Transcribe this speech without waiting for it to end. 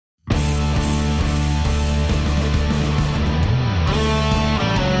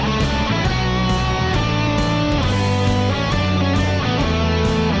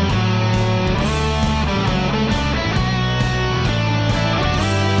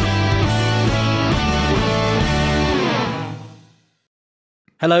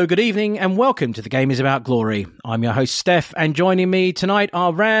Hello, good evening, and welcome to The Game is About Glory. I'm your host, Steph, and joining me tonight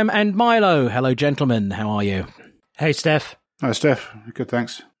are Ram and Milo. Hello, gentlemen. How are you? Hey, Steph. Hi, Steph. Good,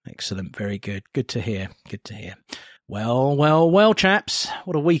 thanks. Excellent. Very good. Good to hear. Good to hear. Well, chaps.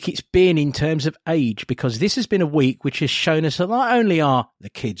 What a week it's been in terms of age, because this has been a week which has shown us that not only are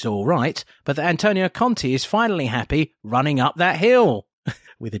the kids all right, but that Antonio Conte is finally happy running up that hill.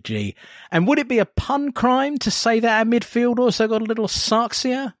 With a G. And would it be a pun crime to say that our midfield also got a little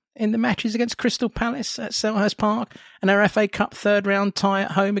sarxier in the matches against Crystal Palace at Selhurst Park and our FA Cup third round tie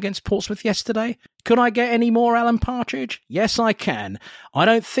at home against Portsmouth yesterday? Could I get any more Alan Partridge? Yes, I can. I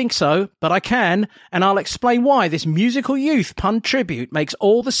don't think so, but I can, and I'll explain why this musical youth pun tribute makes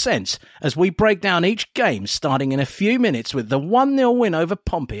all the sense as we break down each game, starting in a few minutes with the 1-0 win over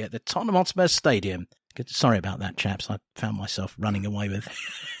Pompey at the Tottenham Hotspur Stadium. Sorry about that, chaps. I found myself running away with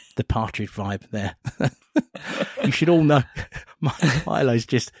the Partridge vibe there. You should all know Milo's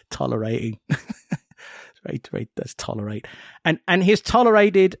just tolerating. Very does tolerate. And he's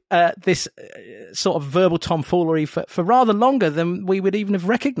tolerated this sort of verbal tomfoolery for rather longer than we would even have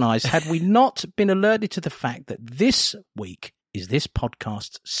recognised had we not been alerted to the fact that this week is this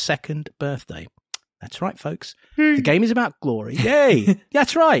podcast's second birthday. That's right, folks. The game is about glory. Yay.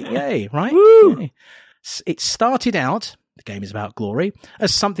 That's right. Yay. Right? Yay. It started out, the game is about glory,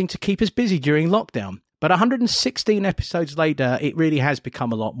 as something to keep us busy during lockdown. But 116 episodes later, it really has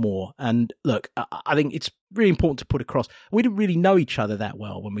become a lot more. And look, I think it's really important to put across, we didn't really know each other that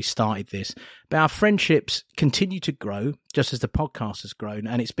well when we started this, but our friendships continue to grow just as the podcast has grown.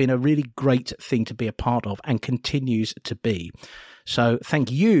 And it's been a really great thing to be a part of and continues to be. So thank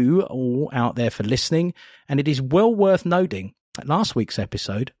you all out there for listening. And it is well worth noting that last week's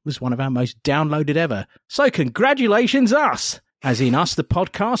episode was one of our most downloaded ever. So congratulations us, as in us, the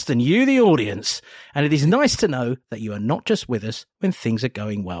podcast, and you, the audience. And it is nice to know that you are not just with us when things are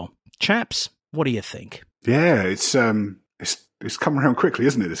going well. Chaps, what do you think? Yeah, it's come around quickly,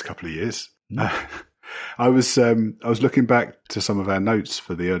 isn't it, this couple of years? I was looking back to some of our notes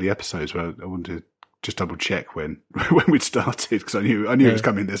for the early episodes where I wanted to just double check when we'd started, because I knew it was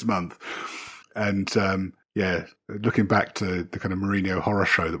coming this month. And looking back to the kind of Mourinho horror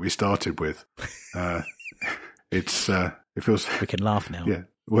show that we started with, it feels, we can laugh now. Yeah.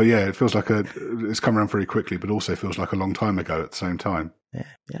 Well, yeah, it feels like it's come around very quickly, but also feels like a long time ago at the same time.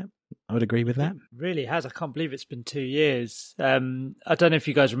 Yeah. I would agree with that. It really has. I can't believe it's been 2 years. I don't know if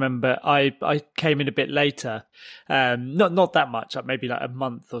you guys remember, I came in a bit later, not that much, maybe like a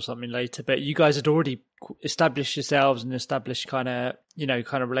month or something later, but you guys had already established yourselves and established kind of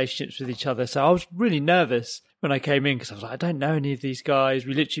relationships with each other. So I was really nervous when I came in because I was like, I don't know any of these guys.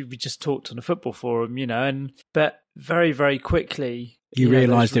 We just talked on a football forum, but very, very quickly, you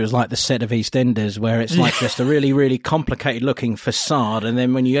realised it was like the set of EastEnders, where it's like just a really, really complicated looking facade, and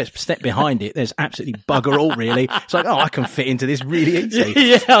then when you step behind it, there's absolutely bugger all, really. It's like, I can fit into this really easy.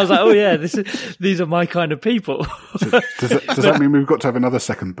 Yeah, I was like, these are my kind of people. So does that mean we've got to have another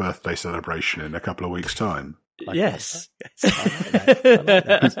second birthday celebration in a couple of weeks' time? Yes. I like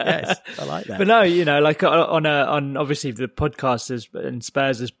that. Yes, I like that. But no, on obviously the podcast and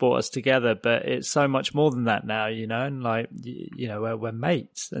Spurs has brought us together, but it's so much more than that now, and we're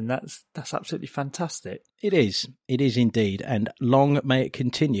mates, and that's absolutely fantastic. It is indeed, and long may it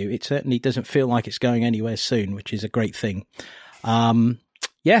continue. It certainly doesn't feel like it's going anywhere soon, which is a great thing.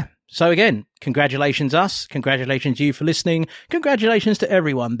 So again, congratulations us, congratulations you for listening, congratulations to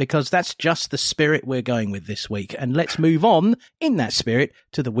everyone, because that's just the spirit we're going with this week. And let's move on in that spirit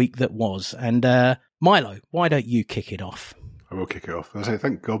to the week that was. And Milo, why don't you kick it off? I will kick it off. I say,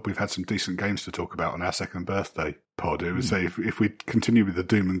 thank God we've had some decent games to talk about on our second birthday pod. It would say if we continue with the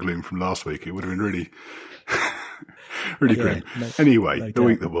doom and gloom from last week, it would have been really, really grim. Anyway, the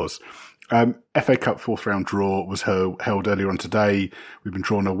week that was. FA Cup fourth round draw was held earlier on today. We've been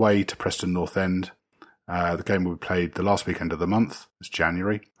drawn away to Preston North End. The game will be played the last weekend of the month. It's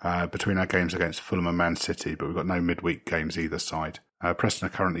January. Between our games against Fulham and Man City, but we've got no midweek games either side. Preston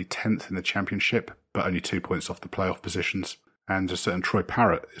are currently 10th in the Championship, but only 2 points off the playoff positions. And a certain Troy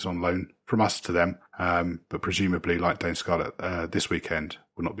Parrott is on loan from us to them, but presumably, like Dane Scarlett, this weekend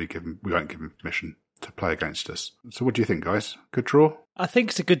we won't give him permission to play against us. So what do you think, guys? Good draw? I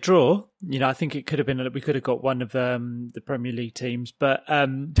think it's a good draw. I think it could have been, we could have got one of the Premier League teams, but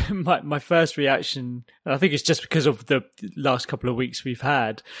my first reaction, and I think it's just because of the last couple of weeks we've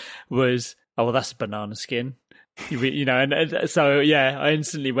had, was, oh, well, that's a banana skin. And so, I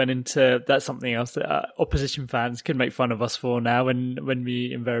instantly went into, that's something else that opposition fans can make fun of us for now when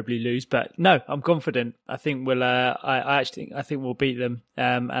we invariably lose. But no, I'm confident. I think I think we'll beat them.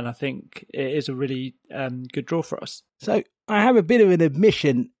 And I think it is a really good draw for us. So I have a bit of an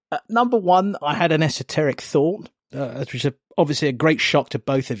admission. Number one, I had an esoteric thought, which is obviously a great shock to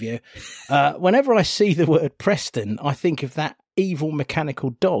both of you. Whenever I see the word Preston, I think of that evil mechanical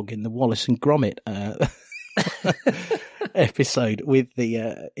dog in the Wallace and Gromit episode with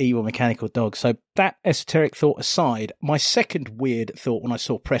the evil mechanical dog. So that esoteric thought aside, my second weird thought when I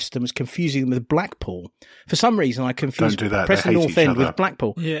saw Preston was confusing them with Blackpool. For some reason, I confused Preston North End with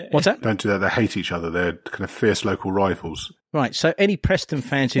Blackpool. Yeah. What's that? Don't do that. They hate each other. They're kind of fierce local rivals. Right, so any Preston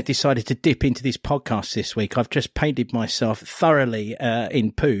fans who've decided to dip into this podcast this week, I've just painted myself thoroughly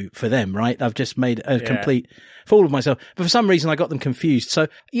in poo for them, right? I've just made a complete fool of myself. But for some reason, I got them confused. So,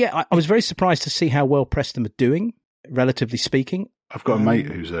 yeah, I was very surprised to see how well Preston were doing, relatively speaking. I've got a mate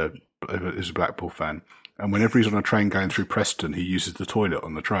who's a Blackpool fan, and whenever he's on a train going through Preston, he uses the toilet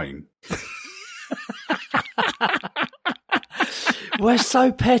on the train. We're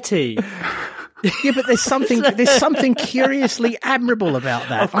so petty. Yeah, but there's something curiously admirable about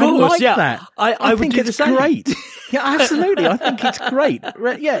that. Of course, I like that. I think it's great. Yeah, absolutely. I think it's great.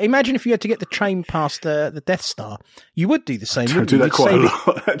 Yeah, imagine if you had to get the train past the Death Star. You would do the same, wouldn't you? I do that quite a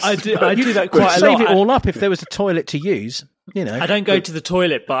lot. I do that quite a lot. Save it all up if there was a toilet to use. You know, I don't go to the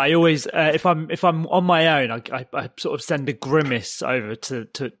toilet, but I always, if I'm on my own, I sort of send a grimace over to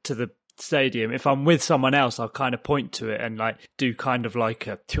the stadium. If I'm with someone else, I'll kind of point to it and like do kind of like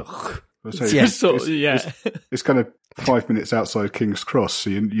a. So it's kind of 5 minutes outside King's Cross, so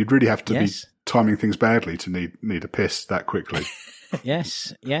you'd really have to be timing things badly to need a piss that quickly.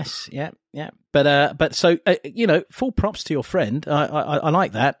 Yes, yeah. But so full props to your friend. I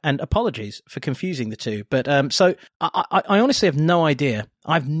like that, and apologies for confusing the two. But so I honestly have no idea.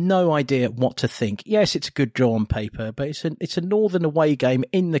 I have no idea what to think. Yes, it's a good draw on paper, but it's a Northern away game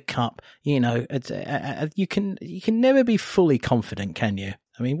in the cup. You know, you can never be fully confident, can you?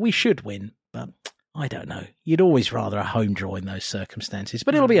 I mean, we should win, but I don't know. You'd always rather a home draw in those circumstances,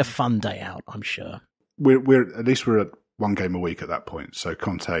 but it'll be a fun day out, I'm sure. We're at least we're at one game a week at that point, so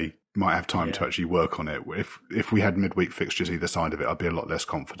Conte might have time to actually work on it. If we had midweek fixtures either side of it, I'd be a lot less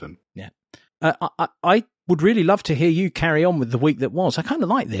confident. Yeah. I would really love to hear you carry on with the week that was. I kind of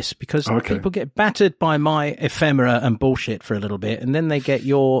like this because people get battered by my ephemera and bullshit for a little bit, and then they get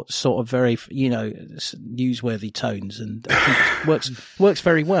your sort of very, newsworthy tones, and I think it works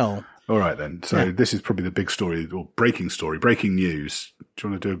very well. All right, then. So this is probably the big story, or breaking news. Do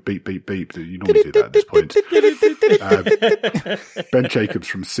you want to do a beep, beep, beep? You normally do that at this point. Ben Jacobs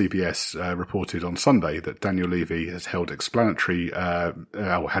from CBS reported on Sunday that Daniel Levy has held exploratory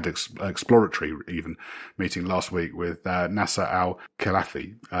even meeting last week with Nasser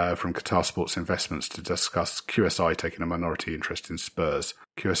Al-Khelaifi from Qatar Sports Investments to discuss QSI taking a minority interest in Spurs.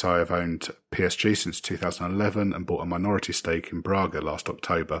 QSI have owned PSG since 2011 and bought a minority stake in Braga last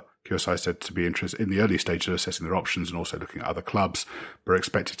October. QSI said to be interested in the early stages of assessing their options and also looking at other clubs, but are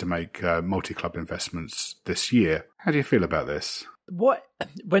expected to make multi-club investments this year. How do you feel about this?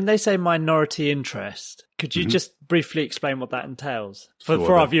 When they say minority interest, could you just briefly explain what that entails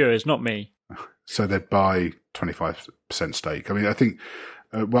for our viewers, not me? So they'd buy 25% stake. I mean, I think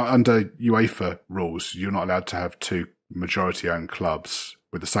under UEFA rules, you're not allowed to have two majority-owned clubs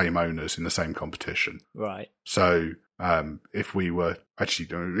with the same owners in the same competition. Right. So if we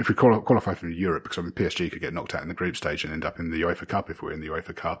qualify from Europe, because I mean PSG could get knocked out in the group stage and end up in the UEFA Cup if we're in the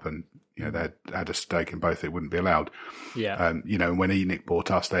UEFA Cup, and they had a stake in both, it wouldn't be allowed. Yeah. When ENIC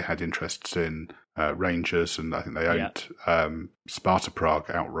bought us, they had interests in Rangers, and I think they owned Sparta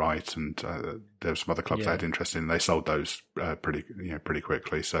Prague outright, and there were some other clubs they had interest in. And they sold those pretty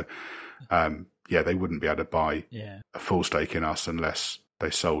quickly. So they wouldn't be able to buy a full stake in us unless they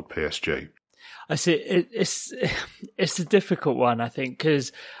sold PSG. I see. It's a difficult one, I think,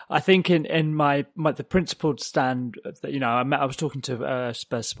 because I think in my the principled stand that I was talking to a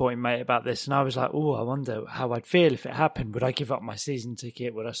Spurs supporting mate about this, and I was like, oh, I wonder how I'd feel if it happened. Would I give up my season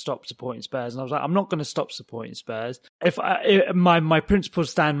ticket? Would I stop supporting Spurs? And I was like, I'm not going to stop supporting Spurs. My principled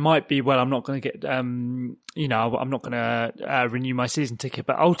stand might be, well, I'm not going to get I'm not going to renew my season ticket,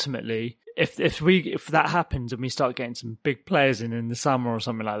 but ultimately, if that happens and we start getting some big players in the summer or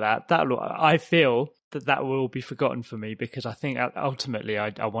something like that, I feel that will be forgotten for me, because I think ultimately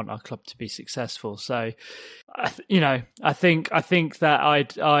I want our club to be successful. So, I think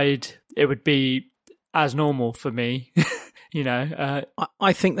that it would be as normal for me.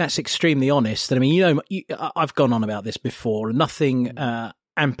 I think that's extremely honest. I mean, I've gone on about this before, and nothing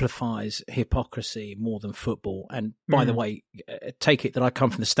amplifies hypocrisy more than football. And by the way, take it that I come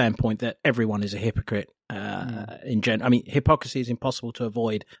from the standpoint that everyone is a hypocrite in general. I mean, hypocrisy is impossible to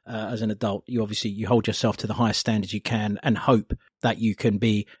avoid as an adult. You hold yourself to the highest standards you can and hope that you can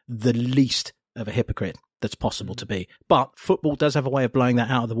be the least of a hypocrite that's possible to be. But football does have a way of blowing that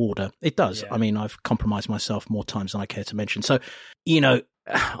out of the water. It does. Yeah. I mean, I've compromised myself more times than I care to mention. So,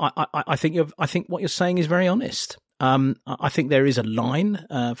 I think what you're saying is very honest. I think there is a line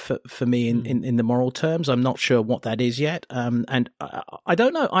for me in the moral terms. I'm not sure what that is yet, and I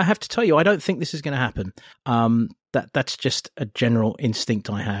don't know. I have to tell you, I don't think this is going to happen. That's just a general instinct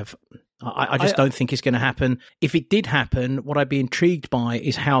I have. I just don't think it's going to happen. If it did happen, what I'd be intrigued by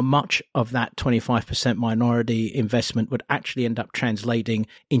is how much of that 25% minority investment would actually end up translating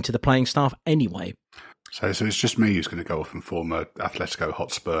into the playing staff anyway. So it's just me who's going to go off and form a Atletico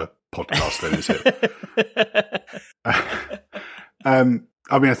Hotspur podcast then, is it?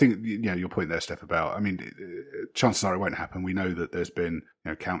 I mean, I think, your point there, Steph, about, I mean, chances are it won't happen. We know that there's been,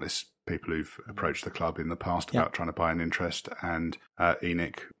 countless people who've approached the club in the past about trying to buy an interest, and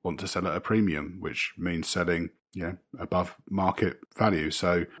ENIC want to sell at a premium, which means selling, above market value.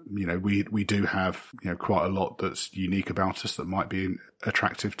 So, we do have, quite a lot that's unique about us that might be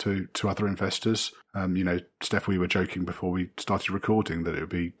attractive to other investors. Steph, we were joking before we started recording that it would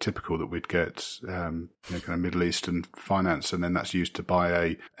be typical that we'd get, kind of Middle Eastern finance, and then that's used to buy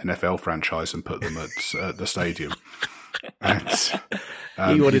a NFL franchise and put them at the stadium. And,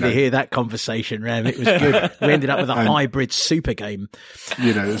 you wanted to hear that conversation, Ram. It was good. We ended up with a hybrid super game.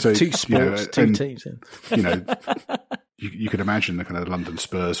 So, two sports, two teams. You could imagine the kind of London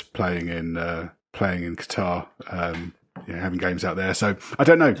Spurs playing in Qatar, having games out there. So I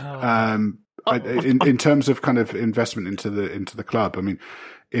don't know. In terms of kind of investment into the club, I mean,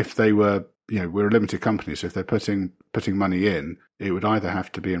 if they were, we're a limited company, so if they're putting money in, it would either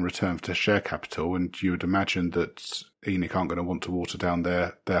have to be in return to share capital, and you would imagine that ENIC aren't going to want to water down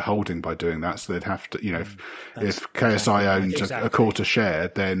their holding by doing that. So they'd have to, if KSI owned a quarter share,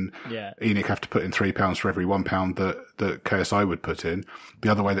 then ENIC have to put in £3 for every £1 that KSI would put in. The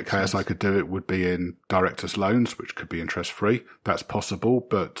other way that KSI could do it would be in directors' loans, which could be interest free. That's possible,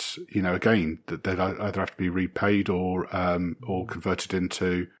 but again, that they'd either have to be repaid or converted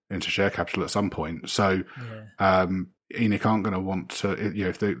into share capital at some point. So, ENIC aren't going to want to,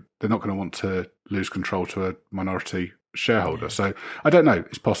 if they're not going to want to lose control to a minority shareholder. So I don't know.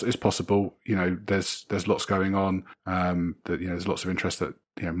 It's possible. There's lots going on. There's lots of interest that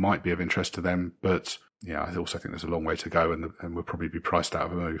might be of interest to them, but I also think there's a long way to go, and we'll probably be priced out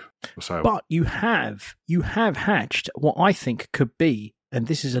of a move. So, but you have hatched what I think could be. And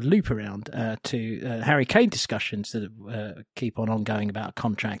this is a loop around to Harry Kane discussions that keep on ongoing about a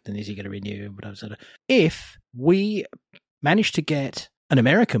contract and is he going to renew and whatever. Sort of. If we manage to get an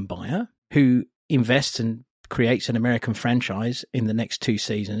American buyer who invests and creates an American franchise in the next 2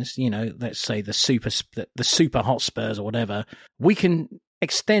 seasons, let's say the super Hotspurs or whatever, we can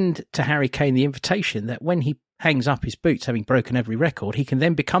extend to Harry Kane the invitation that when he hangs up his boots, having broken every record, he can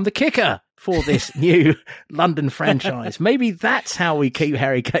then become the kicker for this new London franchise. Maybe that's how we keep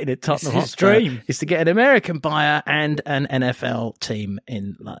Harry Kane at Tottenham Hotspur. Dream is to get an American buyer and an NFL team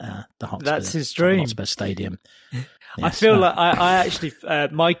in the Hotspur. That's his dream. Hotspur Stadium. Yes. I feel like I actually,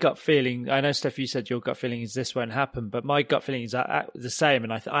 my gut feeling, I know, Steph, you said your gut feeling is this won't happen, but my gut feeling is the same.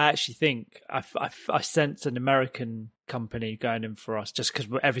 And I actually think I sense an American company going in for us just because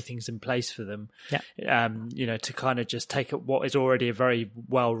everything's in place for them. Yeah. To kind of just take what is already a very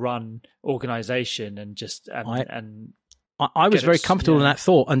well-run organization and just, I was very comfortable in that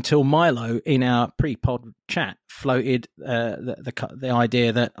thought until Milo, in our pre-pod chat, floated the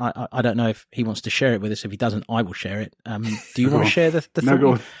idea that I don't know if he wants to share it with us. If he doesn't, I will share it. Do you want to share the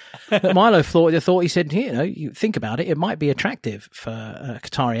thought? But Milo thought he said, you think about it. It might be attractive for a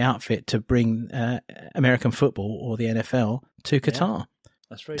Qatari outfit to bring American football or the NFL to Qatar. Yeah.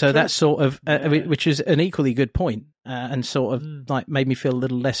 That's very true. That's sort of, which is an equally good point, and sort of like made me feel a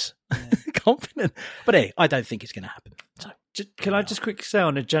little less confident. But hey, I don't think it's going to happen. So, can I just quickly say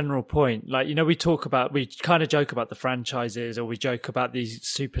on a general point, like, we kind of joke about the franchises, or we joke about these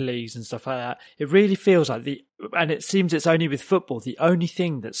super leagues and stuff like that. It really feels like and it seems it's only with football, the only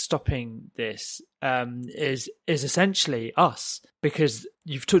thing that's stopping this is essentially us, because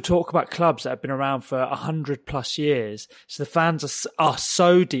you've talk about clubs that have been around for 100+ years. So the fans are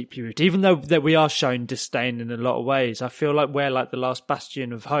so deeply rooted, even though that we are shown disdain in a lot of ways. I feel like we're like the last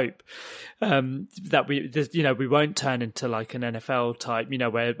bastion of hope, that we won't turn into like an NFL type,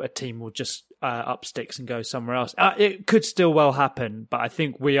 where a team will just up sticks and go somewhere else. It could still well happen, but I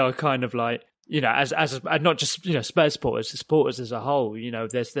think we are kind of like, as not just Spurs supporters as a whole,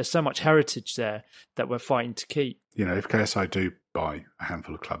 there's so much heritage there that we're fighting to keep. If KSI do buy a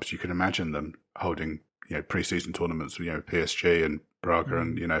handful of clubs, you can imagine them holding pre-season tournaments with PSG and Braga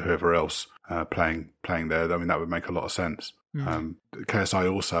and whoever else playing there. I mean, that would make a lot of sense.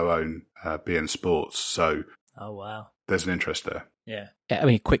 KSI also own BN Sports, so oh wow, there's an interest there. Yeah. I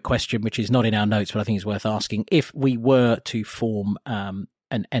mean, quick question, which is not in our notes, but I think is worth asking. If we were to form an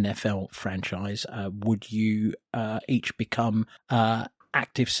NFL franchise, would you each become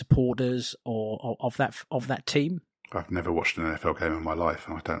active supporters or of that team? I've never watched an NFL game in my life,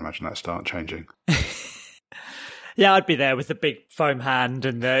 and I don't imagine that start changing. Yeah, I'd be there with the big foam hand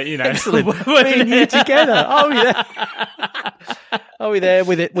and Excellent. Me and you together. Are we there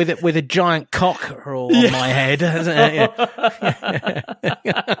with a giant cockerel on my head?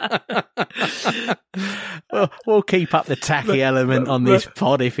 We'll keep up the tacky element on this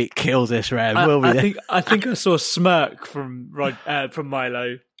pod if it kills us, Ram. I think I saw a smirk from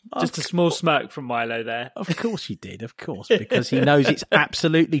Milo. Just a small smirk from Milo there. Of course you did, of course, because he knows it's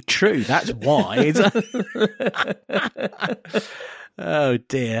absolutely true. That's why. Oh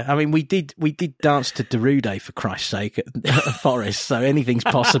dear! I mean, we did dance to Darude for Christ's sake at Forest, so anything's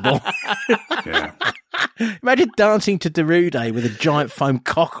possible. Yeah. Imagine dancing to Darude with a giant foam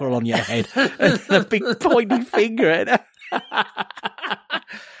cockerel on your head and a big pointy finger at it.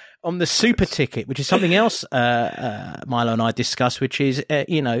 On the super ticket, which is something else Milo and I discussed, which is,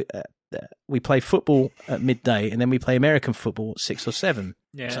 we play football at midday and then we play American football at 6 or 7.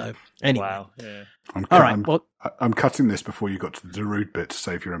 Yeah. So, anyway. Wow. Yeah. I'm cutting this before you got to the Darude bit to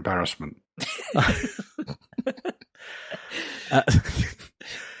save your embarrassment.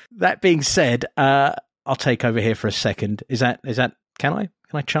 That being said, I'll take over here for a second. Is that, can I?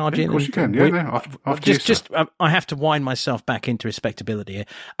 Can I charge in? Of course you can. Yeah, I have to wind myself back into respectability here.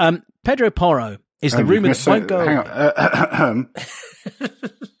 Pedro Porro is the rumour that won't go. Hang on.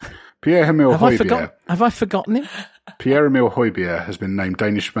 Pierre-Emile Højbjerg. Have I forgotten him? Pierre-Emile Højbjerg has been named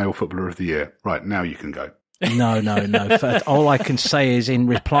Danish Male Footballer of the Year. Right, now you can go. No. All I can say is in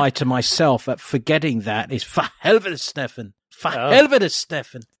reply to myself at forgetting that is for helvete, Stefan. For helvete,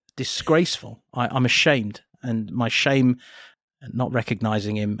 Stefan. Disgraceful. I'm ashamed. And my shame... not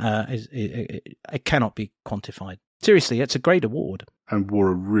recognising him it cannot be quantified. Seriously, it's a great award. And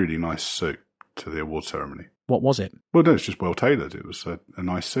wore a really nice suit to the award ceremony. What was it? Well, no, it's just well tailored. It was a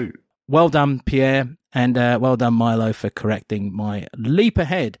nice suit. Well done, Pierre, and well done, Milo, for correcting my leap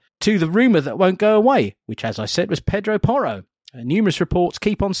ahead to the rumour that won't go away, which, as I said, was Pedro Porro. Numerous reports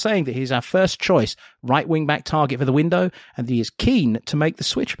keep on saying that he's our first choice right wing back target for the window, and he is keen to make the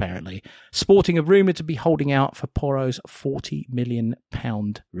switch, apparently. Sporting are rumoured to be holding out for Porro's £40 million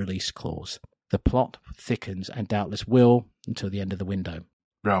release clause. The plot thickens and doubtless will until the end of the window.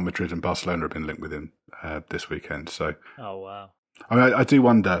 Real Madrid and Barcelona have been linked with him this weekend. So, oh wow! I mean, I do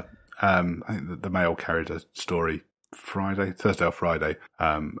wonder. I think that the Mail carried a story Thursday or Friday,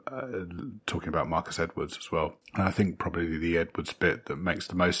 talking about Marcus Edwards as well. And I think probably the Edwards bit that makes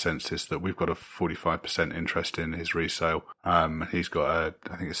the most sense is that we've got a 45% interest in his resale. He's got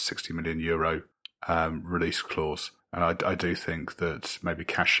I think it's €60 million release clause. And I do think that maybe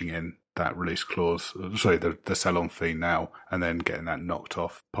cashing in that release clause, the sell-on fee now, and then getting that knocked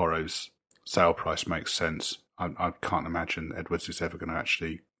off Porro's sale price makes sense. I can't imagine Edwards is ever going to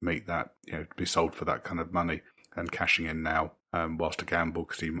actually meet that, be sold for that kind of money. And cashing in now, whilst a gamble,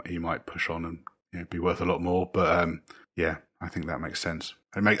 because he might push on and be worth a lot more. But I think that makes sense.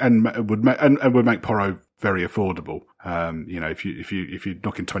 And would make Porro very affordable. If you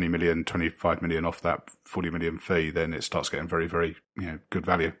knock in 20 million, 25 million off that 40 million fee, then it starts getting very, very good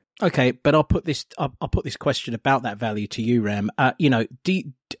value. Okay, but I'll put this question about that value to you, Ram.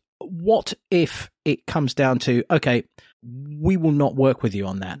 What if it comes down to, okay, we will not work with you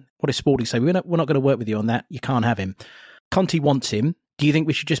on that? What if Sporting say, we're not going to work with you on that, you can't have him? Conte wants him. Do you think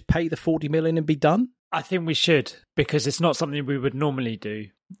we should just pay the 40 million and be done? I think we should, because it's not something we would normally do.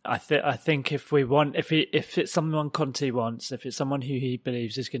 I think if it's someone Conte wants, if it's someone who he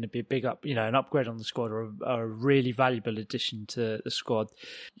believes is going to be a big an upgrade on the squad or a really valuable addition to the squad,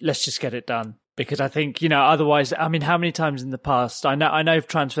 let's just get it done. Because I think, otherwise, I mean, how many times in the past, I know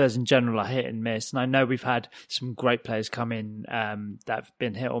transfers in general are hit and miss, and I know we've had some great players come in that have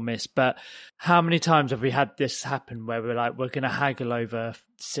been hit or miss, but how many times have we had this happen where we're going to haggle over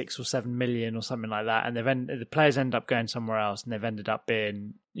 6 or 7 million or something like that, and the players end up going somewhere else and they've ended up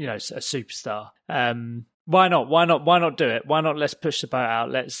being, a superstar. Why not do it? Why not let's push the boat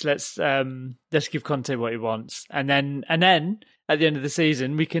out? Let's give Conte what he wants, and then at the end of the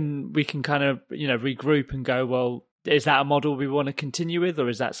season we can kind of regroup and go, well, is that a model we want to continue with, or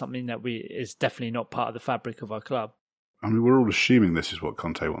is that something that is definitely not part of the fabric of our club? I mean, we're all assuming this is what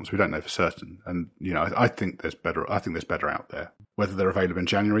Conte wants. We don't know for certain, and I think there's better out there. Whether they're available in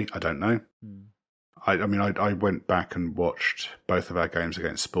January, I don't know. I went back and watched both of our games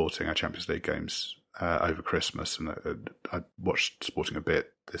against Sporting, our Champions League games, over Christmas, and I watched Sporting a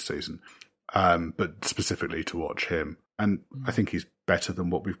bit this season, but specifically to watch him. And I think he's better than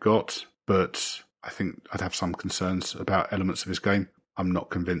what we've got, but I think I'd have some concerns about elements of his game. I'm not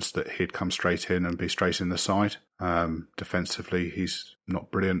convinced that he'd come straight in and be straight in the side. Defensively, he's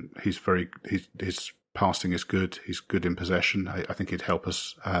not brilliant. His passing is good. He's good in possession. I think he'd help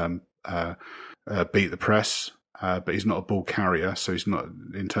us beat the press. But he's not a ball carrier, so he's not,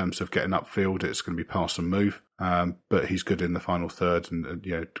 in terms of getting upfield, it's going to be pass and move. But he's good in the final third and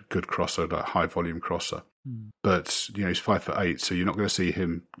good crosser, like high volume crosser. But he's 5'8", so you're not going to see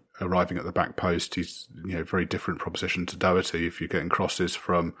him arriving at the back post. He's very different proposition to Doherty. If you're getting crosses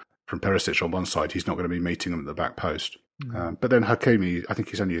from Perisic on one side, he's not going to be meeting them at the back post. But then Hakimi, I think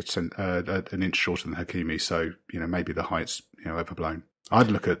he's only an inch shorter than Hakimi, so maybe the height's overblown. I'd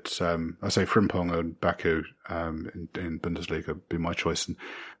look at I say Frimpong and Baku in Bundesliga would be my choice,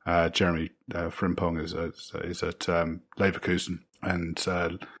 and Jeremy Frimpong is at Leverkusen,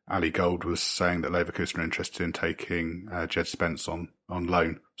 and Ali Gold was saying that Leverkusen are interested in taking Jed Spence on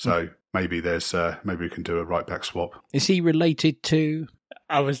loan. So maybe we can do a right back swap. Is he related to?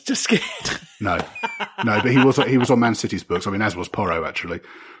 I was just scared. No, but he was on Man City's books. I mean, as was Porro actually.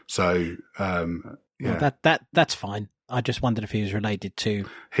 So well, that's fine. I just wondered if he was related to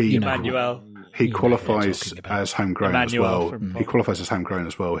Emmanuel. He qualifies as homegrown as well. He qualifies as homegrown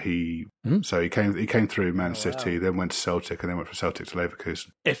as well. So he came through Man City, then went to Celtic, and then went from Celtic to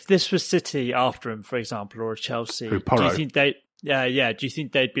Leverkusen. If this was City after him, for example, or Chelsea, do you think they? Do you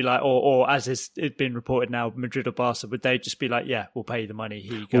think they'd be like, or as it's been reported now, Madrid or Barca, would they just be like, yeah, we'll pay you the money,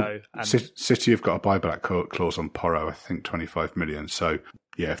 here you go? And City have got a buyback clause on Porro, I think 25 million. So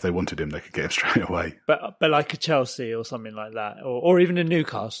yeah, if they wanted him, they could get him straight away. But like a Chelsea or something like that, or even a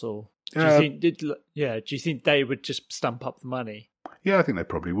Newcastle. Do you think they would just stump up the money? Yeah, I think they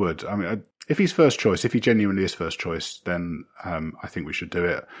probably would. I mean, if he's first choice, if he genuinely is first choice, then I think we should do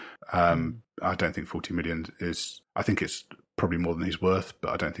it. I don't think 40 million is. I think it's probably more than he's worth,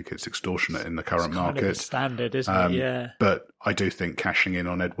 but I don't think it's extortionate in the current market. It's standard, isn't it? Yeah. But I do think cashing in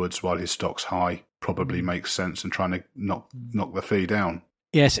on Edwards while his stock's high probably makes sense, and trying to knock the fee down.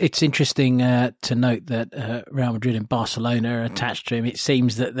 Yes, it's interesting to note that Real Madrid and Barcelona are attached to him. It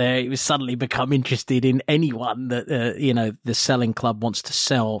seems that they suddenly become interested in anyone that the selling club wants to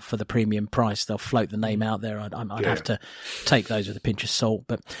sell for the premium price. They'll float the name out there. I'd have to take those with a pinch of salt.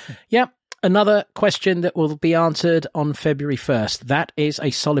 But yeah, another question that will be answered on February 1st. That is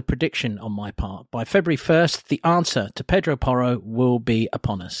a solid prediction on my part. By February 1st, the answer to Pedro Porro will be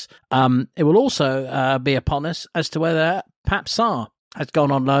upon us. It will also be upon us as to whether Pap Sarr has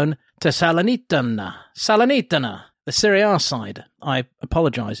gone on loan to Salernitana, the Serie A side. I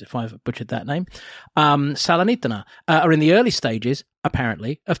apologise if I've butchered that name. Salernitana are in the early stages,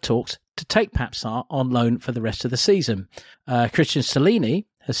 apparently, of talks to take Pap Sarr on loan for the rest of the season. Christian Stellini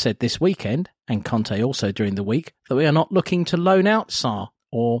has said this weekend, and Conte also during the week, that we are not looking to loan out Sarr,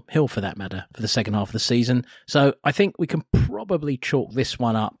 or Hill for that matter, for the second half of the season. So I think we can probably chalk this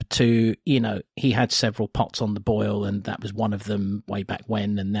one up to, he had several pots on the boil, and that was one of them way back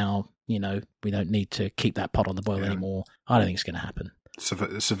when, and now, we don't need to keep that pot on the boil anymore. I don't think it's going to happen.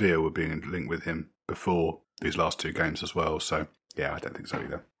 Sevilla were being linked with him before these last two games as well, so yeah, I don't think so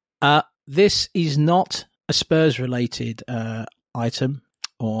either. This is not a Spurs-related item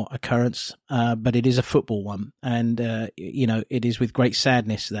or occurrence, but it is a football one. And, it is with great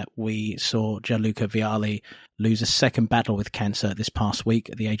sadness that we saw Gianluca Vialli lose a second battle with cancer this past week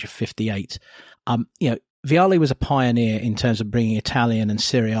at the age of 58. Vialli was a pioneer in terms of bringing Italian and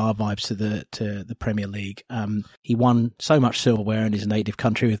Serie A vibes to the Premier League. He won so much silverware in his native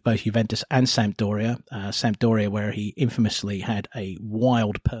country with both Juventus and Sampdoria. Sampdoria, where he infamously had a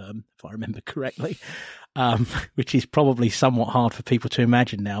wild perm, if I remember correctly. Which is probably somewhat hard for people to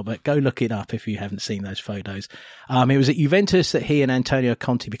imagine now, but go look it up if you haven't seen those photos. It was at Juventus that he and Antonio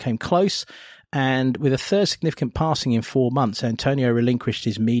Conte became close, and with a third significant passing in 4 months, Antonio relinquished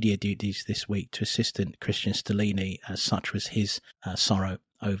his media duties this week to assistant Christian Stellini, as such was his sorrow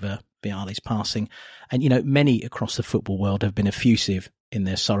over Vialli's passing. And, many across the football world have been effusive in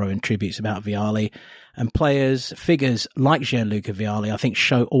their sorrow and tributes about Vialli. And figures like Gianluca Vialli, I think,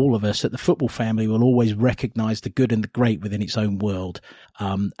 show all of us that the football family will always recognise the good and the great within its own world,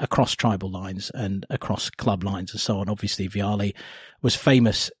 across tribal lines and across club lines and so on. Obviously, Vialli was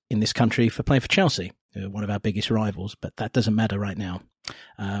famous in this country for playing for Chelsea, one of our biggest rivals, but that doesn't matter right now.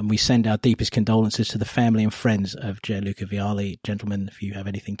 We send our deepest condolences to the family and friends of Gianluca Vialli. Gentlemen, if you have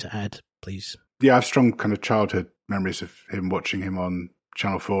anything to add, please. Yeah, I have strong kind of childhood memories of watching him on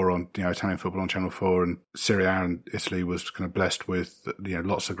Channel 4 on, Italian football on Channel 4, and Serie A and Italy was kind of blessed with,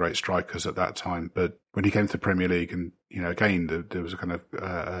 lots of great strikers at that time. But when he came to the Premier League, and, again, there was a kind of,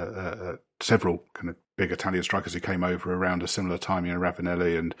 several kind of big Italian strikers who came over around a similar time,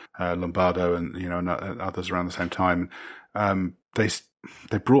 Ravanelli and Lombardo and, and others around the same time.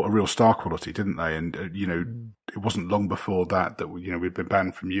 They brought a real star quality, didn't they? And, it wasn't long before that, we'd been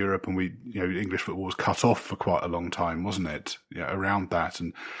banned from Europe, and English football was cut off for quite a long time, wasn't it? Around that.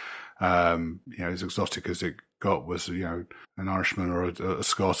 And, as exotic as it got was, an Irishman or a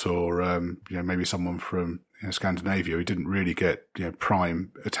Scot or, maybe someone from Scandinavia who didn't really get,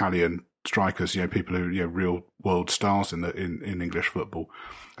 prime Italian strikers, people who, real world stars in English football.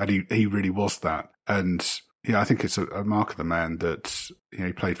 And he really was that. And, I think it's a mark of the man that,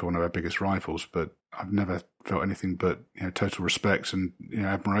 he played for one of our biggest rivals, but I've never felt anything but, total respect and,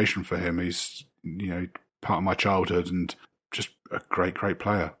 admiration for him. He's, part of my childhood and just a great, great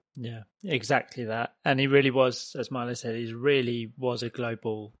player. Yeah, exactly that. And he really was, as Milo said, he really was a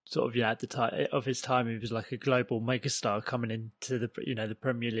global sort of, at the time of his time, he was like a global megastar coming into the, the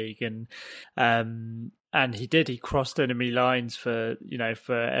Premier League. And he crossed enemy lines for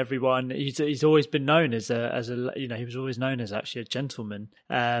everyone. He's always been known as he was always known as actually a gentleman.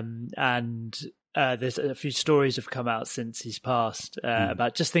 There's a few stories have come out since he's passed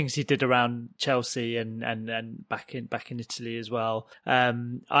about just things he did around Chelsea and back in Italy as well.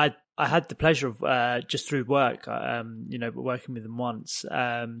 I had the pleasure of just through work, working with him once,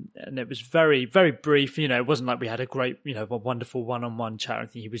 and it was very, very brief. It wasn't like we had a great, a wonderful one-on-one chat or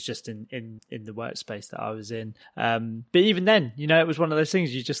anything. He was just in the workspace that I was in. But even then, it was one of those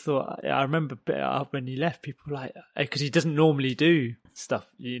things you just thought. I remember when he left, people were like, because he doesn't normally do stuff,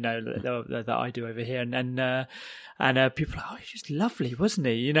 that I do over here, and people were like, oh, he was lovely, wasn't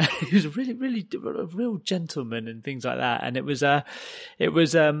he? He was really, really a real gentleman and things like that. And it was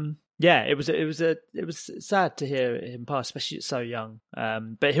sad to hear him pass, especially at so young.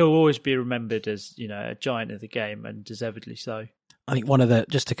 But he'll always be remembered as, a giant of the game, and deservedly so. I think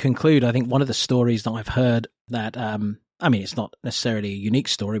just to conclude, I think one of the stories that I've heard that, it's not necessarily a unique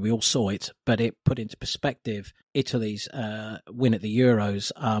story. We all saw it, but it put into perspective Italy's win at the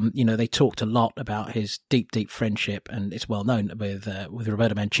Euros. They talked a lot about his deep, deep friendship, and it's well known with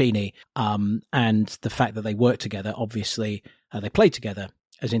Roberto Mancini, and the fact that they worked together. Obviously, they played together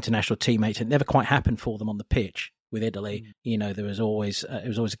as international teammates. It never quite happened for them on the pitch with Italy. There was always it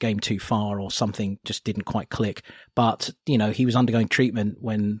was always a game too far, or something just didn't quite click. But he was undergoing treatment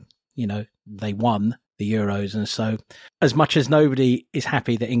when they won the Euros, and so as much as nobody is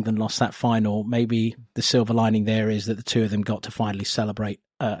happy that England lost that final, maybe the silver lining there is that the two of them got to finally celebrate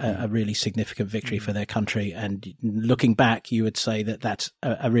a really significant victory for their country. And looking back, you would say that that's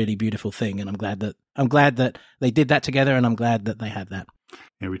a really beautiful thing, and I'm glad that they did that together, and I'm glad that they had that.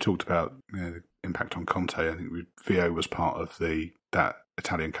 Yeah, we talked about the impact on Conte. I think Vio was part of that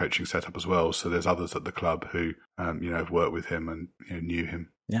Italian coaching setup as well. So there's others at the club who have worked with him and knew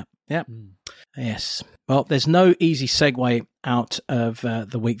him. Yeah. Yes. Well, there's no easy segue out of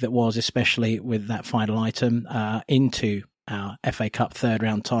the week that was, especially with that final item, into our FA Cup third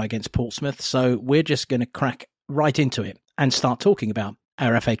round tie against Portsmouth. So we're just going to crack right into it and start talking about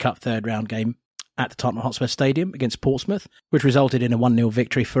our FA Cup third round game at the Tottenham Hotspur Stadium against Portsmouth, which resulted in a 1-0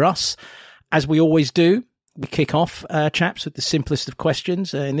 victory for us. As we always do, we kick off, chaps, with the simplest of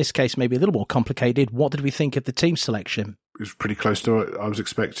questions. In this case, maybe a little more complicated. What did we think of the team selection? It was pretty close to what I was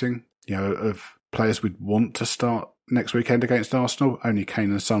expecting. Of players we'd want to start next weekend against Arsenal, only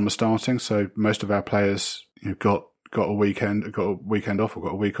Kane and Son were starting. So most of our players got a weekend off, or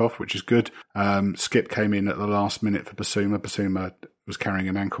got a week off, which is good. Skip came in at the last minute for Basuma. Basuma was carrying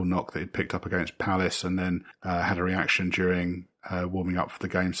an ankle knock that he'd picked up against Palace, and then had a reaction during warming up for the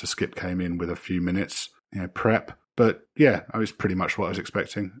game. So Skip came in with a few minutes prep. But yeah, it was pretty much what I was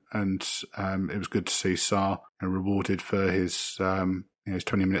expecting, and it was good to see Sarr rewarded for his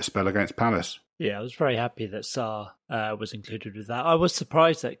 20-minute spell against Palace. Yeah, I was very happy that Sarr was included with that. I was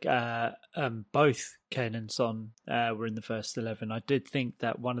surprised that both Kane and Son were in the first 11. I did think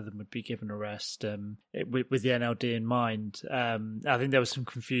that one of them would be given a rest with the NLD in mind. I think there was some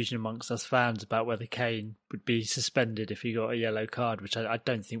confusion amongst us fans about whether Kane would be suspended if he got a yellow card, which I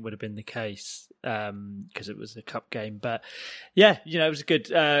don't think would have been the case because it was a cup game. But yeah, it was a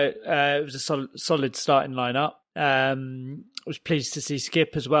good, it was a solid starting lineup. I was pleased to see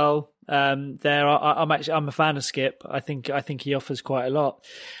Skip as well. There, I'm a fan of Skip. I think he offers quite a lot,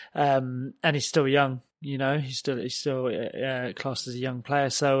 and he's still young. He's still classed as a young player.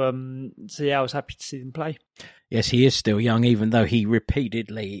 So yeah, I was happy to see them play. Yes, he is still young, even though he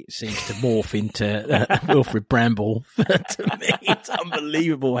repeatedly seems to morph into Wilfred Bramble. To me, it's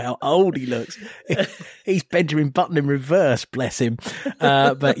unbelievable how old he looks. He's Benjamin Button in reverse, bless him.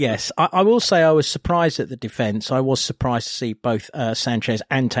 But yes, I will say I was surprised at the defence. I was surprised to see both Sanchez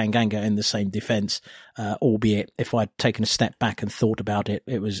and Tanganga in the same defence, albeit if I'd taken a step back and thought about it,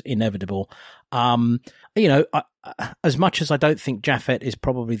 it was inevitable. As much as I don't think Japhet is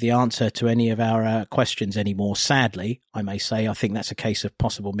probably the answer to any of our questions anymore, sadly, I may say, I think that's a case of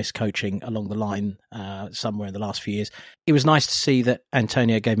possible miscoaching along the line somewhere in the last few years. It was nice to see that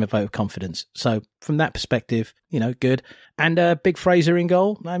Antonio gave him a vote of confidence. So from that perspective, good. And Big Fraser in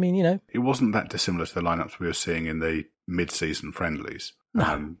goal, I mean, It wasn't that dissimilar to the lineups we were seeing in the mid-season friendlies.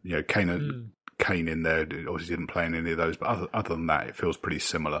 No. Kane in there obviously didn't play in any of those, but other than that, it feels pretty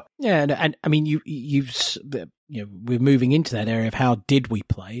similar. Yeah, and I mean, we're moving into that area of how did we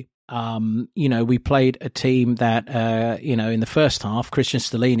play. We played a team that, in the first half, Christian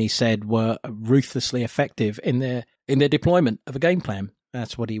Stellini said were ruthlessly effective in their deployment of a game plan.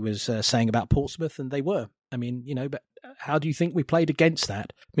 That's what he was saying about Portsmouth, and they were. I mean, but how do you think we played against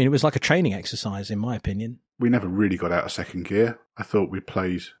that? I mean, it was like a training exercise, in my opinion. We never really got out of second gear. I thought we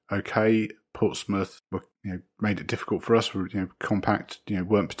played okay. Portsmouth made it difficult for us. We were compact,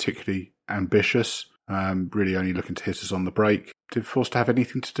 weren't particularly ambitious, really only looking to hit us on the break. Did Forster have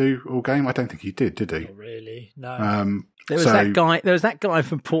anything to do all game? I don't think he did he? Not really, no. There was that guy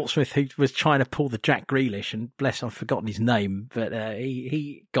from Portsmouth who was trying to pull the Jack Grealish, and bless, I've forgotten his name, but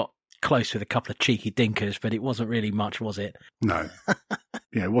he got close with a couple of cheeky dinkers, but it wasn't really much, was it? No.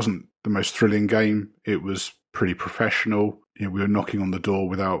 It wasn't the most thrilling game. It was pretty professional. We were knocking on the door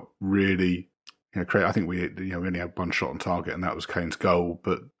without really, I think we only had one shot on target, and that was Kane's goal.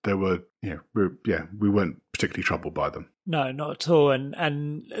 But there were, we weren't particularly troubled by them. No, not at all.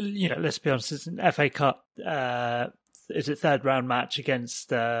 And let's be honest, it's an FA Cup. It's a third round match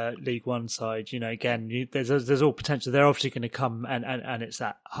against League One side. Again, there's all potential. They're obviously going to come, and it's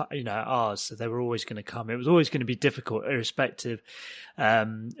at ours, so they were always going to come. It was always going to be difficult, irrespective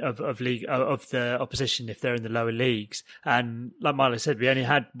of league of the opposition if they're in the lower leagues. And like Milo said, we only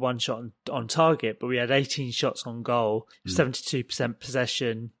had one shot on target, but we had 18 shots on goal, 72%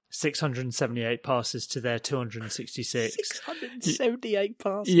 possession. 678 passes to their 266. 678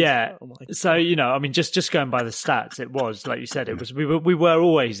 passes. Yeah. Oh so, just going by the stats, it was, like you said, it was, we were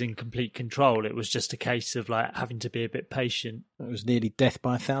always in complete control. It was just a case of having to be a bit patient. It was nearly death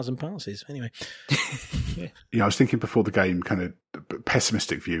by 1,000 passes. Anyway. I was thinking before the game, kind of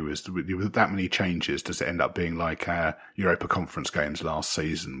pessimistic view is with that many changes, does it end up being like our Europa Conference games last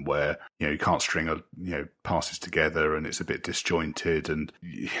season where, you can't string passes together and it's a bit disjointed, and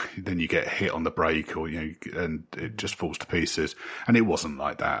then you get hit on the break, or and it just falls to pieces. And it wasn't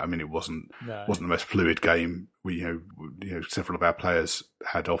like that. I mean, it wasn't the most fluid game. We several of our players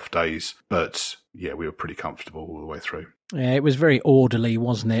had off days, but we were pretty comfortable all the way through. Yeah, it was very orderly,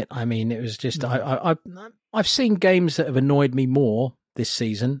 wasn't it? I mean, it was just I've seen games that have annoyed me more this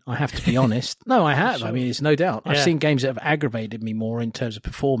season, I have to be honest. No, I have. Sure. I mean, it's no doubt. I've seen games that have aggravated me more in terms of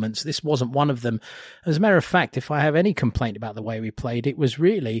performance. This wasn't one of them. As a matter of fact, if I have any complaint about the way we played, it was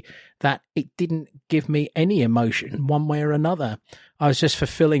really that it didn't give me any emotion one way or another. I was just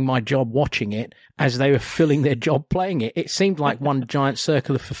fulfilling my job watching it as they were filling their job playing it. It seemed like one giant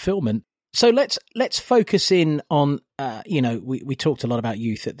circle of fulfillment. So let's focus in on, we talked a lot about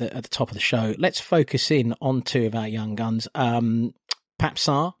youth at the top of the show. Let's focus in on two of our young guns, Pape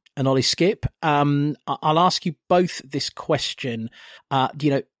Sarr and Ollie Skipp. I'll ask you both this question.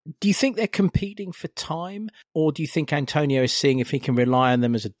 Do you think they're competing for time, or do you think Antonio is seeing if he can rely on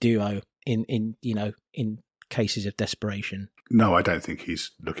them as a duo in cases of desperation? No, I don't think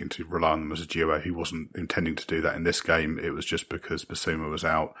he's looking to rely on them as a duo. He wasn't intending to do that in this game. It was just because Bissouma was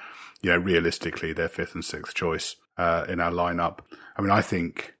out. Realistically, they're fifth and sixth choice in our lineup. I mean, I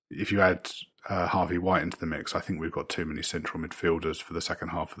think if you add Harvey White into the mix, I think we've got too many central midfielders for the second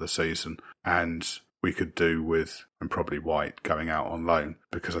half of the season, and we could do with, and probably White, going out on loan,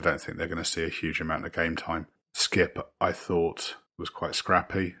 because I don't think they're going to see a huge amount of game time. Skipp, I thought, was quite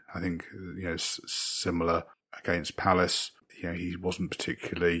scrappy. I think, similar against Palace. He wasn't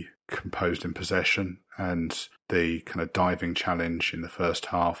particularly composed in possession, and the kind of diving challenge in the first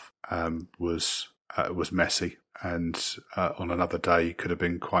half was messy, and on another day could have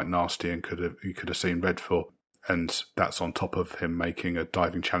been quite nasty, and you could have seen red for. And that's on top of him making a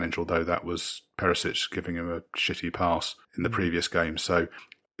diving challenge, although that was Perisic giving him a shitty pass in the previous game. So,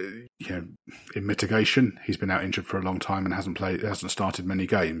 in mitigation, he's been out injured for a long time and hasn't started many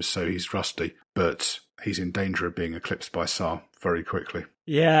games, so he's rusty. But he's in danger of being eclipsed by Sarr very quickly.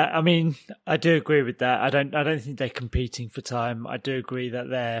 Yeah, I mean, I do agree with that. I don't think they're competing for time. I do agree that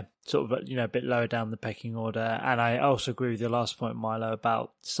they're sort of, a bit lower down the pecking order. And I also agree with your last point, Milo,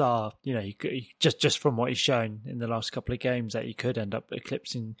 about Sarr. He just from what he's shown in the last couple of games, that he could end up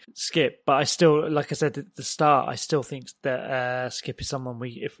eclipsing Skip. But I still, like I said at the start, I still think that Skip is someone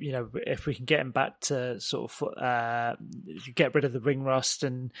if we can get him back to sort of get rid of the ring rust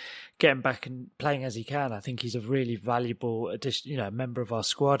and get him back and playing as he can, I think he's a really valuable addition, member of our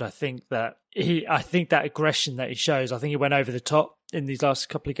squad. I think that aggression that he shows, I think he went over the top in these last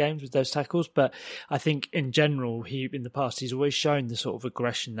couple of games with those tackles, but I think in general, in the past, he's always shown the sort of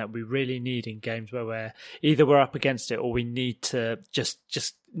aggression that we really need in games where we're up against it, or we need to just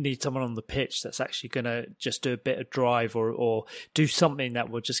need someone on the pitch that's actually going to just do a bit of drive or do something that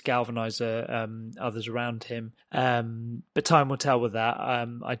will just galvanise others around him. But time will tell with that.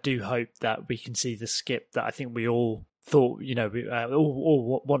 I do hope that we can see the Skip that I think we all thought, we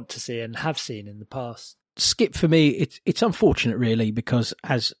all want to see and have seen in the past. Skip, for me, it's unfortunate, really, because,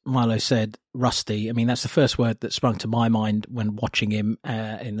 as Milo said, rusty. I mean, that's the first word that sprung to my mind when watching him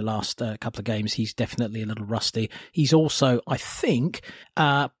in the last couple of games. He's definitely a little rusty. He's also, I think,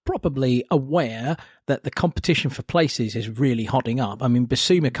 probably aware that the competition for places is really hotting up. I mean,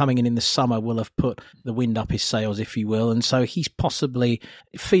 Bissouma coming in the summer will have put the wind up his sails, if you will, and so he's possibly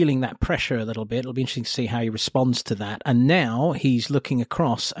feeling that pressure a little bit. It'll be interesting to see how he responds to that. And now he's looking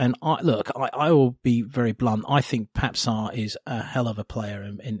across, and I will be very blunt. I think Pape Sarr is a hell of a player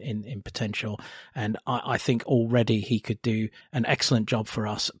in potential. And I think already he could do an excellent job for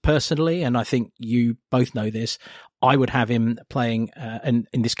us personally. And I think you both know this. I would have him playing in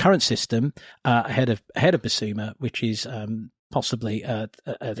this current system ahead of Bissouma, which is possibly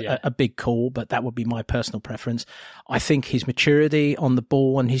a big call, but that would be my personal preference. I think his maturity on the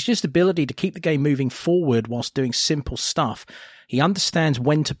ball and his just ability to keep the game moving forward whilst doing simple stuff. He understands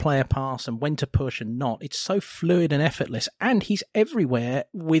when to play a pass and when to push and not. It's so fluid and effortless, and he's everywhere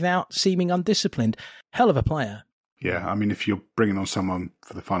without seeming undisciplined. Hell of a player. Yeah, I mean, if you're bringing on someone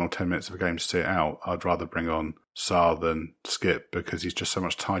for the final 10 minutes of a game to see it out, I'd rather bring on Sarr than Skip, because he's just so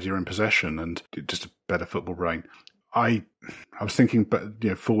much tidier in possession and just a better football brain. I was thinking,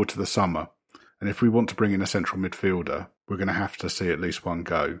 forward to the summer, and if we want to bring in a central midfielder, we're going to have to see at least one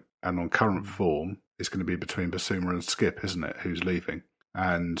go. And on current form, it's going to be between Bissouma and Skip, isn't it? Who's leaving?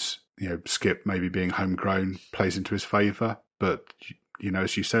 And Skip maybe being homegrown plays into his favour, but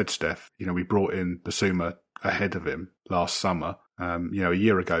as you said, Steph, we brought in Bissouma ahead of him last summer. A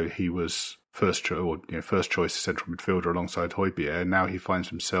year ago he was first choice central midfielder alongside Højbjerg, and now he finds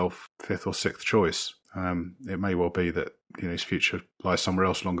himself fifth or sixth choice. It may well be that his future lies somewhere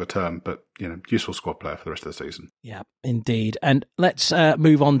else longer term, but useful squad player for the rest of the season. Yeah, indeed. And let's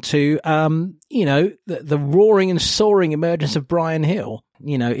move on to the roaring and soaring emergence of Bryan Gil.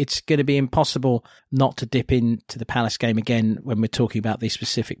 It's going to be impossible not to dip into the Palace game again when we're talking about these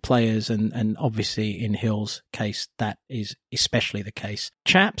specific players, and obviously in Gil's case that is especially the case.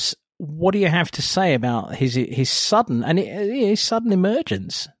 Chaps, what do you have to say about his sudden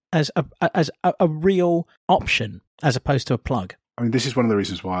emergence as a real option as opposed to a plug? I mean, this is one of the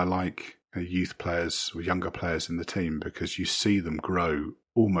reasons why I like youth players or younger players in the team, because you see them grow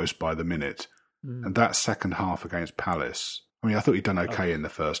almost by the minute. And that second half against Palace, I mean, I thought he'd done okay in the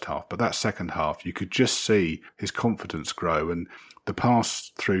first half, but that second half, you could just see his confidence grow. And the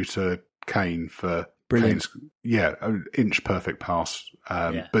pass through to Kane for brilliant. An inch perfect pass.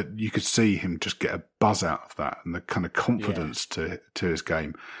 But you could see him just get a buzz out of that and the kind of confidence to his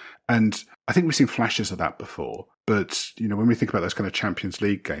game. And I think we've seen flashes of that before. But, when we think about those kind of Champions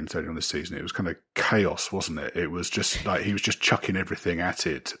League games earlier on this season, it was kind of chaos, wasn't it? It was just like he was just chucking everything at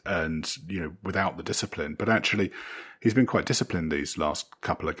it and, without the discipline. But actually, he's been quite disciplined these last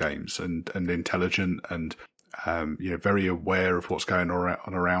couple of games and intelligent and, very aware of what's going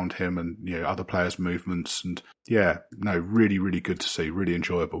on around him and, other players' movements. And, really, really good to see, really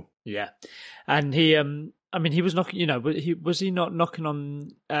enjoyable. Yeah. And he was knocking. Was he not knocking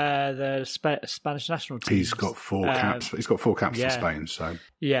on the Spanish national team? He's got 4 caps. He's got 4 caps for Spain. So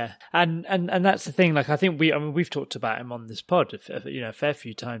yeah, and that's the thing. Like, I think we've talked about him on this pod, a fair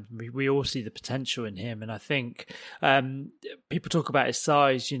few times. We all see the potential in him, and I think people talk about his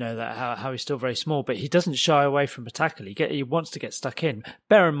size. That how he's still very small, but he doesn't shy away from a tackle. He wants to get stuck in.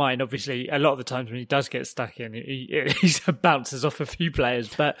 Bear in mind, obviously, a lot of the times when he does get stuck in, he bounces off a few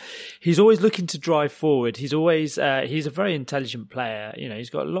players, but he's always looking to drive forward. He's always he's a very intelligent player. He's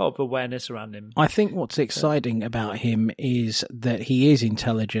got a lot of awareness around him. I think what's exciting about him is that he is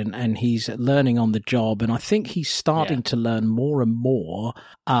intelligent and he's learning on the job, and I think he's starting to learn more and more.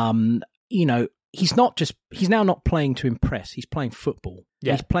 he's now not playing to impress. He's playing football.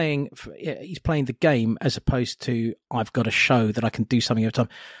 Yeah. He's playing the game as opposed to I've got to show that I can do something every time.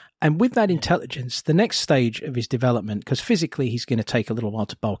 And with that intelligence, the next stage of his development, because physically he's going to take a little while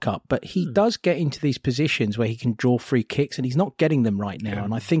to bulk up, but he does get into these positions where he can draw free kicks, and he's not getting them right now. Yeah.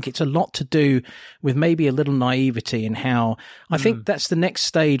 And I think it's a lot to do with maybe a little naivety in how I think that's the next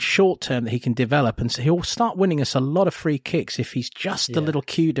stage short term that he can develop. And so he'll start winning us a lot of free kicks if he's just a little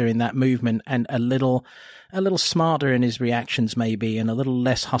cuter in that movement and a little smarter in his reactions maybe, and a little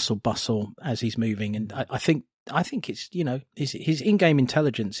less hustle bustle as he's moving. And I think it's, his in-game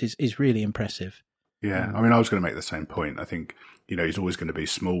intelligence is really impressive. Yeah, I mean, I was going to make the same point. I think, he's always going to be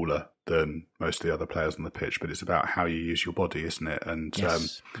smaller than most of the other players on the pitch, but it's about how you use your body, isn't it? And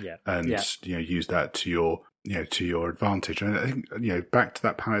use that to your advantage. And I think, back to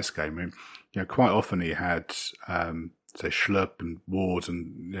that Palace game, I mean, quite often he had say Schlupp and Ward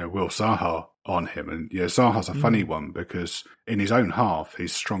and Will Zaha on him, and Zaha's a funny one because in his own half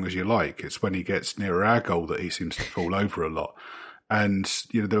he's strong as you like. It's when he gets nearer our goal that he seems to fall over a lot. And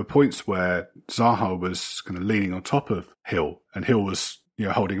there were points where Zaha was kind of leaning on top of Hill, and Hill was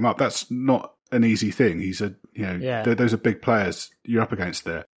holding him up. That's not an easy thing. He's those are big players you're up against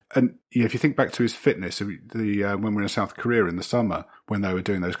there. And if you think back to his fitness, when we were in South Korea in the summer, when they were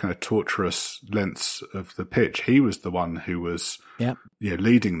doing those kind of torturous lengths of the pitch, he was the one who was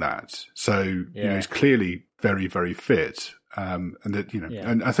leading that. So he's clearly very, very fit. And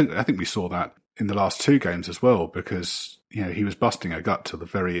I think we saw that in the last two games as well, because he was busting a gut till the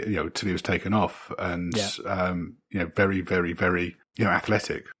very till he was taken off, and very, very, very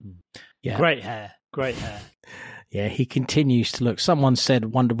athletic. Yeah, great hair. Yeah, he continues to look. Someone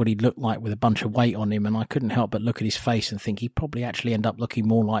wondered what he'd look like with a bunch of weight on him, and I couldn't help but look at his face and think he'd probably actually end up looking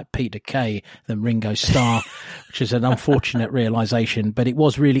more like Peter Kay than Ringo Starr, which is an unfortunate realisation. But it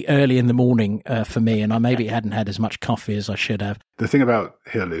was really early in the morning for me, and I maybe hadn't had as much coffee as I should have. The thing about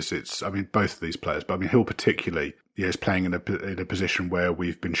Hill is both of these players, but Hill particularly is playing in a position where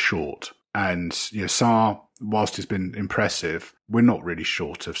we've been short. And Sarr, whilst he's been impressive, we're not really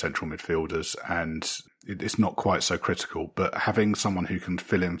short of central midfielders, and it's not quite so critical. But having someone who can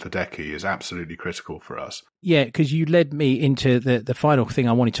fill in for Decky is absolutely critical for us. Yeah, because you led me into the final thing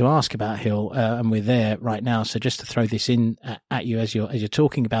I wanted to ask about Hill, and we're there right now. So just to throw this in at you as you're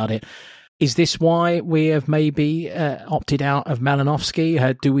talking about it. Is this why we have maybe opted out of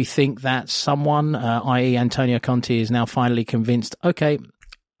Malinovsky? Do we think that someone, i.e. Antonio Conte, is now finally convinced, okay,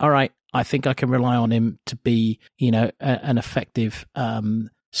 all right, I think I can rely on him to be, an effective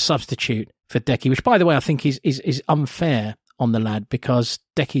substitute for Decky, which, by the way, I think is unfair on the lad, because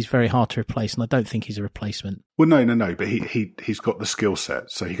Decky's very hard to replace, and I don't think he's a replacement. Well, no, but he's got the skill set,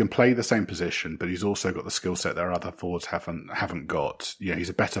 so he can play the same position, but he's also got the skill set that our other forwards haven't got. He's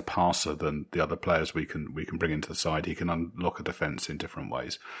a better passer than the other players we can bring into the side. He can unlock a defence in different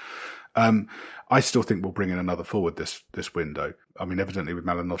ways. I still think we'll bring in another forward this window. I mean, evidently with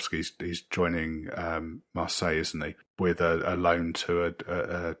Malinovsky, he's joining Marseille, isn't he? With a loan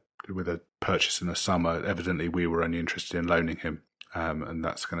to with a purchase in the summer. Evidently, we were only interested in loaning him, and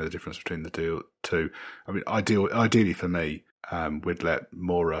that's kind of the difference between the two. I mean, ideally for me, we'd let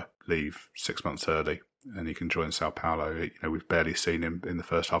Moura leave 6 months early, and he can join Sao Paulo. We've barely seen him in the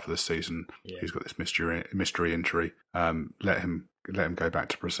first half of the season. Yeah. He's got this mystery injury. Let him go back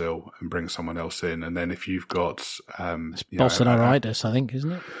to Brazil and bring someone else in. And then if you've got Bolsonaro-itis, I think,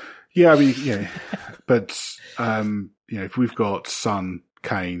 isn't it? Yeah, I mean, but if we've got Son,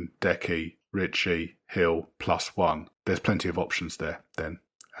 Kane, Decky, Ritchie, Hill, +1, there's plenty of options there then.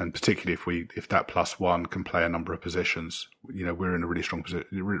 And particularly if that +1 can play a number of positions, we're in a really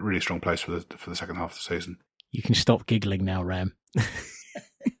strong place for the second half of the season. You can stop giggling now, Ram.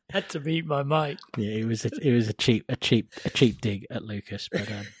 Had to beat my mic. Yeah, it was a cheap dig at Lucas,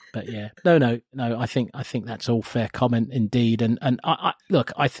 but yeah, no. I think that's all fair comment indeed. And I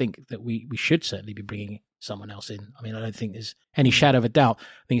look, I think that we should certainly be bringing someone else in. I mean, I don't think there's any shadow of a doubt.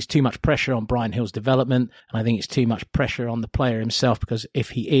 I think it's too much pressure on Bryan Hill's development, and I think it's too much pressure on the player himself, because if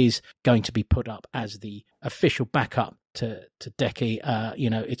he is going to be put up as the official backup to Decky,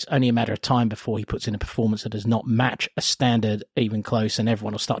 it's only a matter of time before he puts in a performance that does not match a standard even close, and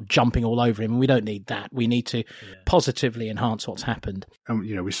everyone will start jumping all over him. And we don't need that. We need to positively enhance what's happened. And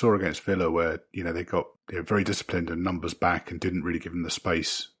we saw against Villa where they got very disciplined and numbers back and didn't really give him the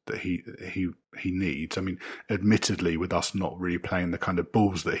space that he needs. I mean, admittedly, with us not really playing the kind of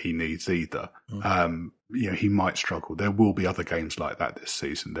balls that he needs either, he might struggle. There will be other games like that this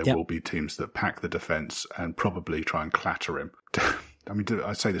season. There will be teams that pack the defence and probably try and clatter him. I mean,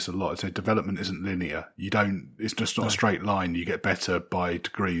 I say this a lot. I say development isn't linear. It's just not a straight line. You get better by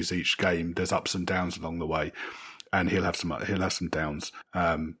degrees each game. There's ups and downs along the way, and he'll have some downs.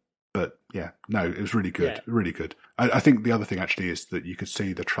 But yeah, no, it was really good, really good. I think the other thing actually is that you could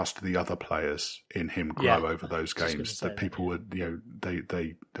see the trust of the other players in him grow over those games. That people were,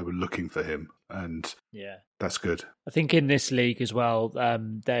 they were looking for him, and that's good. I think in this league as well,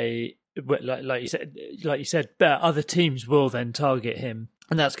 they like you said, other teams will then target him.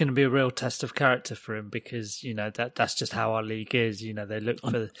 And that's going to be a real test of character for him because, that's just how our league is. They look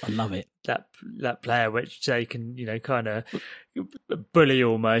for I love it. that player which they can, kind of bully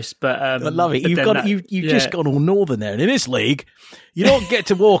almost. But I love it. You've just gone all northern there. And in this league, you don't get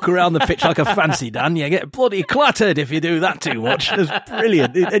to walk around the pitch like a fancy Dan. You get bloody clattered if you do that too much. It's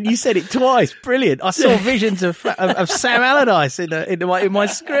brilliant. And you said it twice. Brilliant. I saw visions of Sam Allardyce in my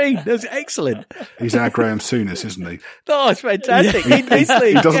screen. That was excellent. He's our Graham Souness, isn't he? Oh, it's fantastic.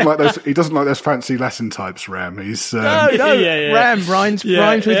 He doesn't like those. He doesn't like those fancy Latin types. Ram. He's Ram rhymes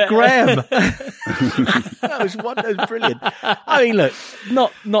with Graham. That was brilliant. I mean, look,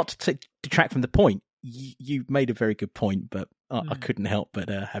 not to detract from the point. You made a very good point, but I couldn't help but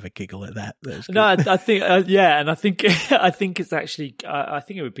have a giggle at that. No, I think, and I think it's actually, I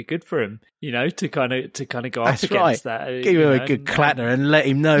think it would be good for him, to kind of go up against that. Give him a good clatter and let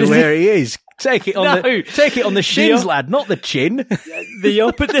him know where he is. Take it on the shins, lad, not the chin. The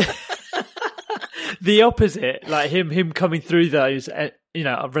opposite. The opposite, like him coming through those,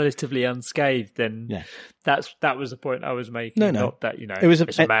 relatively unscathed. Then that was the point I was making. No. Not that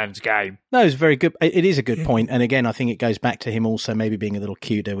it's a man's game. No, it was very good. It is a good point, and again, I think it goes back to him also maybe being a little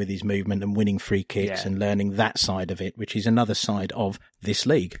cuter with his movement and winning free kicks and learning that side of it, which is another side of this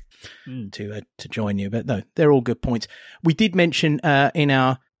league to join you. But no, they're all good points. We did mention in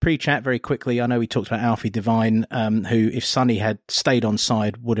our pre-chat very quickly, I know we talked about Alfie Devine, who, if Sonny had stayed on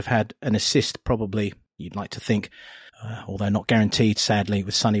side, would have had an assist probably, you'd like to think, although not guaranteed, sadly,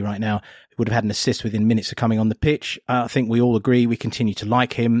 with Sonny right now, would have had an assist within minutes of coming on the pitch. I think we all agree we continue to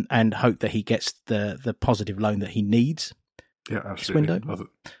like him and hope that he gets the positive loan that he needs. Yeah, absolutely. This window.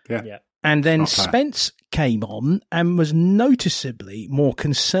 Yeah. And then Spence came on and was noticeably more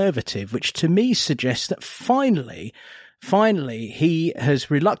conservative, which to me suggests that finally, he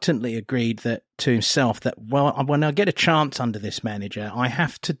has reluctantly agreed that to himself that, well, when I get a chance under this manager, I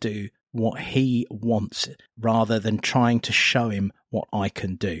have to do what he wants rather than trying to show him what I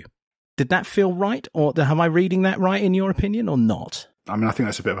can do. Did that feel right? Or am I reading that right in your opinion or not? I mean, I think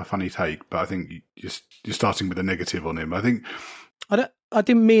that's a bit of a funny take, but I think you're starting with a negative on him. I think I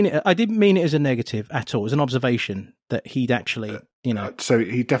didn't mean it. I didn't mean it as a negative at all. It was an observation that he'd actually, So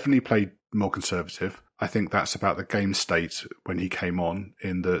he definitely played more conservative. I think that's about the game state when he came on,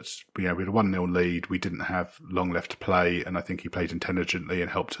 in that we had a 1-0 lead, we didn't have long left to play, and I think he played intelligently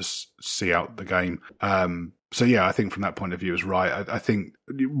and helped us see out the game. So yeah, I think from that point of view it was right. I think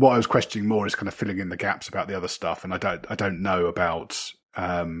what I was questioning more is kind of filling in the gaps about the other stuff, and I don't know about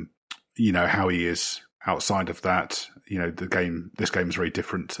how he is outside of that. This game is very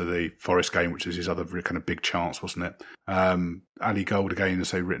different to the Forest game, which is his other kind of big chance, wasn't it? Ali Gold again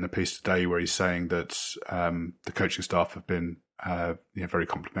has written a piece today where he's saying that the coaching staff have been very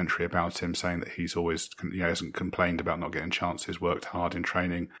complimentary about him, saying that he's always hasn't complained about not getting chances, worked hard in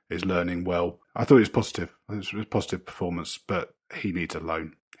training, is learning well. I thought it was positive. It was a positive performance, but he needs a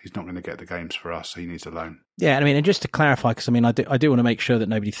loan. He's not going to get the games for us. He needs a loan. Yeah, I mean, and just to clarify, because I do want to make sure that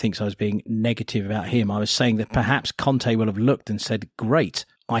nobody thinks I was being negative about him. I was saying that perhaps Conte will have looked and said, great,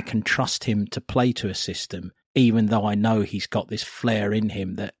 I can trust him to play to a system, even though I know he's got this flair in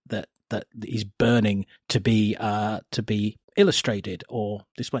him that is burning to be illustrated or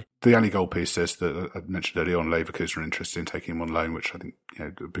displayed. The only goal piece says that I mentioned earlier on, Leverkusen are interested in taking him on loan, which I think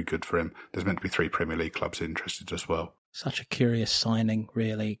would be good for him. There's meant to be 3 Premier League clubs interested as well. Such a curious signing,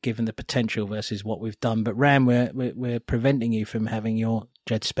 really, given the potential versus what we've done. But Ram, we're preventing you from having your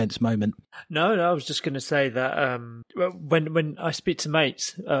Jed Spence moment. No, I was just going to say that when I speak to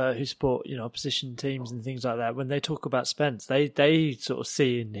mates who support opposition teams and things like that, when they talk about Spence, they sort of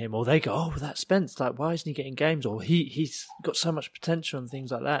see in him, or they go, "Oh, that's Spence. Like, why isn't he getting games? Or he's got so much potential and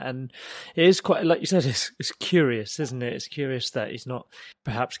things like that." And it is quite, like you said, it's curious, isn't it? It's curious that he's not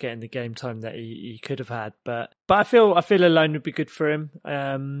perhaps getting the game time that he could have had, but I feel a loan would be good for him,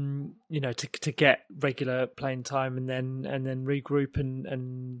 to get regular playing time and then regroup and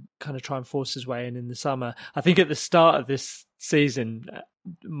kind of try and force his way in the summer. I think at the start of this season,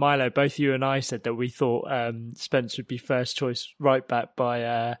 Milo, both you and I said that we thought Spence would be first choice right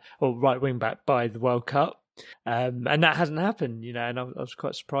wing back by the World Cup. And that hasn't happened, and I was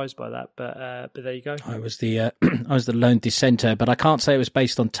quite surprised by that. But there you go. I was the lone dissenter, but I can't say it was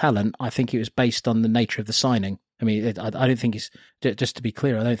based on talent. I think it was based on the nature of the signing. I mean, I don't think it's, just to be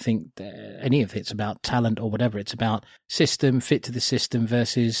clear, I don't think any of it's about talent or whatever. It's about system, fit to the system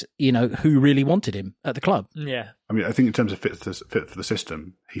versus, who really wanted him at the club. Yeah. I mean, I think in terms of fit for the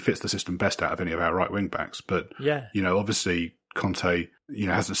system, he fits the system best out of any of our right wing backs. But, obviously Conte,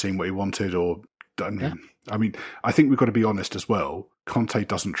 hasn't seen what he wanted or done. Yeah. I mean, I think we've got to be honest as well. Conte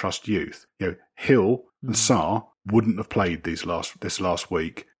doesn't trust youth. Hill and Sarr wouldn't have played this last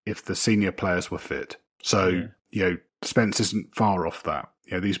week if the senior players were fit. So, Spence isn't far off that.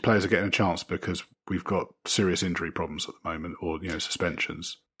 These players are getting a chance because we've got serious injury problems at the moment or,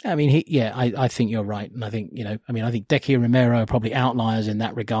 suspensions. I mean, I think you're right. And I think, I think Decky and Romero are probably outliers in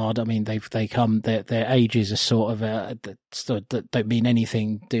that regard. I mean, their ages are sort of, that don't mean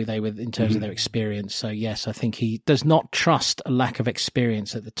anything, do they, in terms of their experience? So yes, I think he does not trust a lack of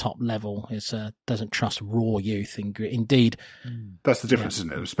experience at the top level. He doesn't trust raw youth. Indeed. That's the difference,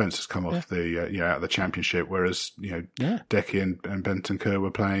 isn't it? Spencer's come off out of the Championship, whereas, Decky and Bentancur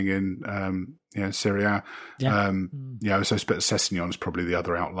were playing in, Serie A. So Sessegnon is probably the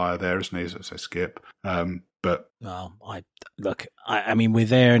other outlier there, isn't he? So Skip. But I mean, we're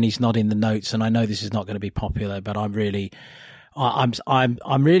there, and he's not in the notes, and I know this is not going to be popular, but I'm really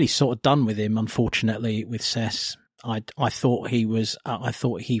sort of done with him. Unfortunately, with Sess. I thought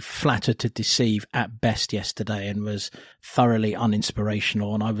he flattered to deceive at best yesterday and was thoroughly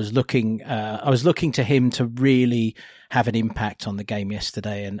uninspirational. And I was looking to him to really have an impact on the game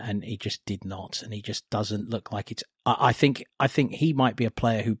yesterday, and he just did not. And he just doesn't look like it's. I think he might be a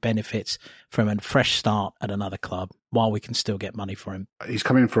player who benefits from a fresh start at another club while we can still get money for him. He's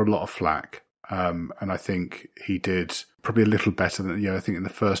come in for a lot of flack. And I think he did probably a little better than, I think in the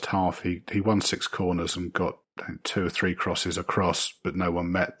first half he won 6 corners and got 2 or 3 crosses across, but no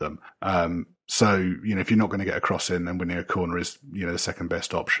one met them. So, if you're not going to get a cross in, then winning a corner is, the second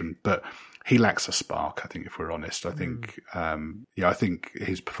best option. But he lacks a spark, I think, if we're honest. I think, I think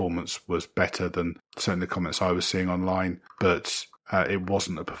his performance was better than certainly the comments I was seeing online, but it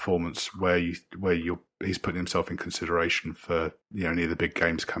wasn't a performance where he's putting himself in consideration for any of the big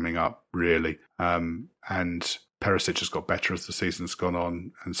games coming up, really. And Perisic has got better as the season's gone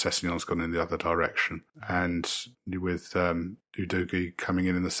on, and Sessegnon's gone in the other direction. And with Udogie coming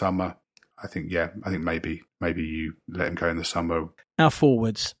in the summer, I think maybe you let him go in the summer. Our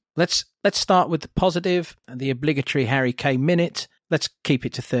forwards. Let's start with the positive, the obligatory Harry Kane minute. Let's keep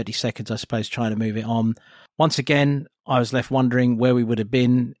it to 30 seconds, I suppose, trying to move it on. Once again, I was left wondering where we would have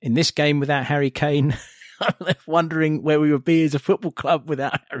been in this game without Harry Kane. I'm left wondering where we would be as a football club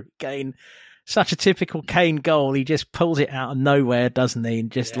without Harry Kane. Such a typical Kane goal. He just pulls it out of nowhere, doesn't he?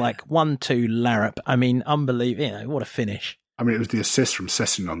 And just like 1-2 Larrup. I mean, unbelievable. What a finish. I mean, it was the assist from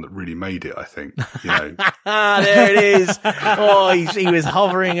Sessegnon that really made it, I think. There it is. Oh, he was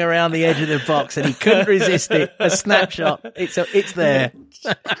hovering around the edge of the box and he couldn't resist it. A snapshot. It's there.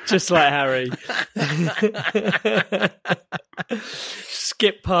 Just like Harry.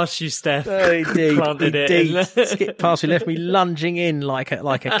 Skip past you, Steph. Oh, indeed. Planted it. Skip past you, left me lunging in like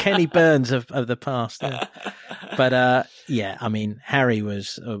a Kenny Burns of the past. Yeah. But I mean, Harry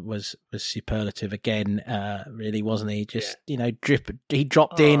was superlative again. Really, wasn't he? Just he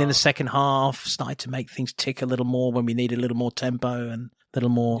dropped in the second half, started to make things tick a little more when we needed a little more tempo and a little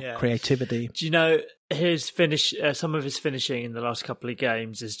more creativity. Do you know his finish? Some of his finishing in the last couple of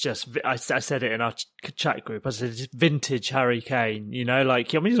games is just. I said it in our chat group. I said it's vintage Harry Kane. He's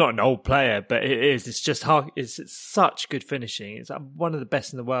not an old player, but it is. It's just it's such good finishing. It's one of the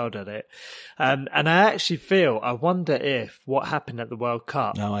best in the world at it. And I actually I wonder if what happened at the World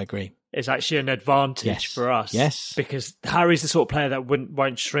Cup. No, I agree. Is actually an advantage for us. Yes. Because Harry's the sort of player that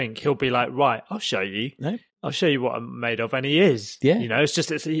won't shrink. He'll be like, right, I'll show you. No. I'll show you what I'm made of. And he is. Yeah.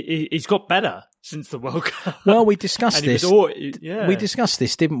 He's got better since the World Cup. Well, we discussed this. We discussed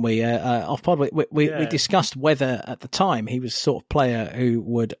this, didn't we? Off pod, we discussed whether at the time he was the sort of player who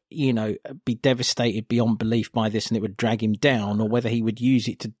would, be devastated beyond belief by this and it would drag him down, or whether he would use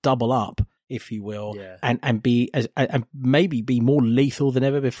it to double up, if you will, and be and maybe be more lethal than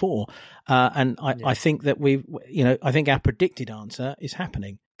ever before. I think that I think our predicted answer is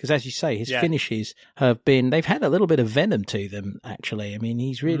happening. Because as you say, his finishes they've had a little bit of venom to them, actually. I mean,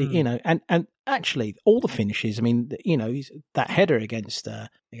 he's really, and actually all the finishes, I mean, he's that header against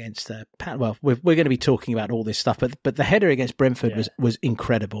well, we're going to be talking about all this stuff, but the header against Brentford was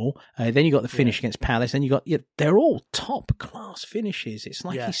incredible. Then you got the finish against Palace, and you got, they're all top class finishes. It's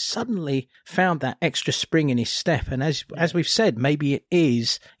like he suddenly found that extra spring in his step. And as we've said, maybe it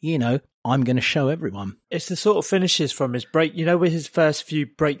is, I'm going to show everyone. It's the sort of finishes from his break, with his first few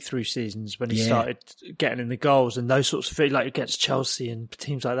breakthrough seasons when he started getting in the goals and those sorts of things, like against Chelsea and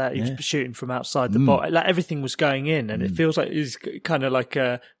teams like that. He was shooting from outside the box. Like everything was going in, and it feels like he's kind of like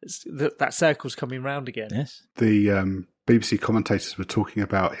that circle's coming round again. Yes. The BBC commentators were talking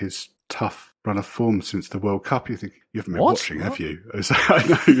about his tough run of form since the World Cup. You think you haven't been watching, have you? I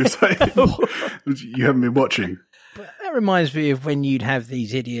know you're saying you haven't been watching. But that reminds me of when you'd have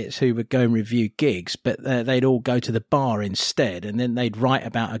these idiots who would go and review gigs, but they'd all go to the bar instead, and then they'd write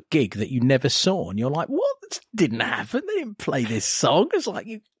about a gig that you never saw, and you're like, what? This didn't happen. They didn't play this song. It's like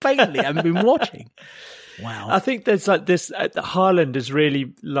you faintly haven't been watching. Wow. I think there's like this, Haaland has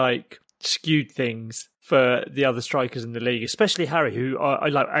really like skewed things for the other strikers in the league, especially Harry, who I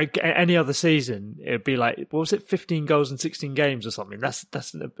like any other season, it'd be like, what was it, 15 goals in 16 games or something? That's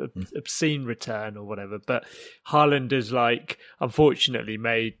an obscene return or whatever. But Haaland has like, unfortunately,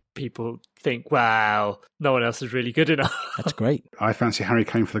 made people think, wow, no one else is really good enough. That's great. I fancy Harry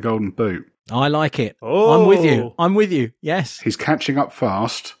Kane for the Golden Boot. I like it. Oh. I'm with you. Yes. He's catching up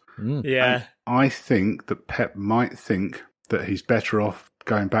fast. Yeah. I think that Pep might think that he's better off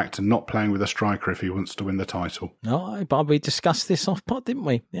going back to not playing with a striker if he wants to win the title. No, but we discussed this off pod, didn't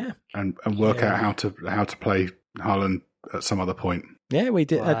we? Yeah. And work out how to play Haaland at some other point. Yeah, we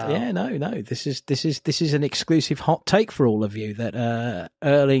did. Wow. No. This is an exclusive hot take for all of you that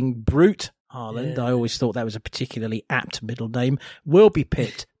Erling Brute Haaland, I always thought that was a particularly apt middle name, will be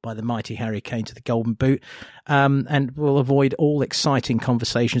picked by the mighty Harry Kane to the Golden Boot, and we'll avoid all exciting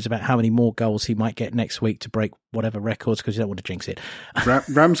conversations about how many more goals he might get next week to break whatever records, because you don't want to jinx it.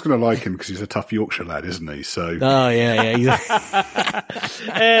 Ram's going to like him because he's a tough Yorkshire lad, isn't he? So. Oh, yeah.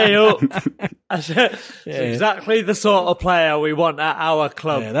 Hey, that's exactly the sort of player we want at our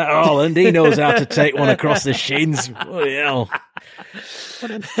club. Yeah, that Haaland, he knows how to take one across the shins. Bloody hell.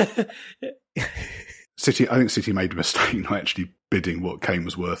 I think City made a mistake not actually bidding what Kane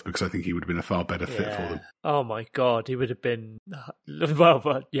was worth, because I think he would have been a far better fit for them. Oh my God, he would have been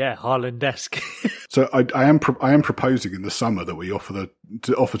Haaland-esque. So I am proposing in the summer that we offer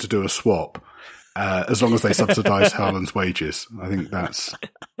to do a swap, as long as they subsidise Haaland's wages. I think that's.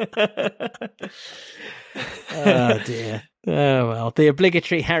 Oh dear. Oh well, the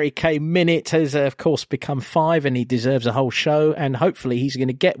obligatory Harry Kane minute has of course become 5, and he deserves a whole show, and hopefully he's going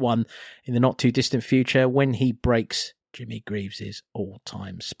to get one in the not too distant future when he breaks Jimmy Greaves'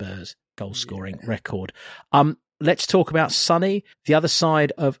 all-time Spurs goal-scoring record. Let's talk about Sonny, the other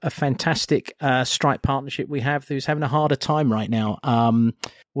side of a fantastic strike partnership we have, who's having a harder time right now.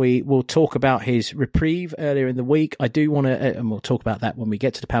 We will talk about his reprieve earlier in the week. I do want to, and we'll talk about that when we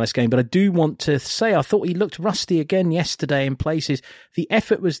get to the Palace game, but I do want to say I thought he looked rusty again yesterday in places. The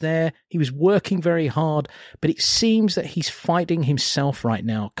effort was there. He was working very hard, but it seems that he's fighting himself right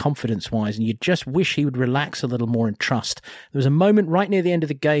now, confidence-wise, and you just wish he would relax a little more and trust. There was a moment right near the end of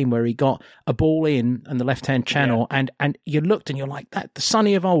the game where he got a ball in the left-hand channel, and you looked and you're like, that the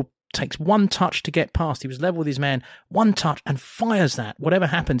Sonny of old takes one touch to get past. He was level with his man, one touch, and fires that, whatever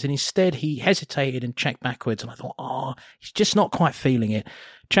happens. And instead, he hesitated and checked backwards. And I thought, he's just not quite feeling it.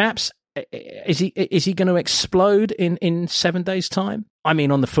 Chaps, is he going to explode in 7 days' time? I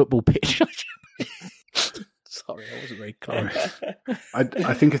mean, on the football pitch. Sorry, I wasn't very clear.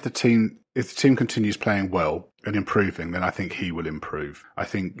 I think if the team continues playing well and improving, then I think he will improve. I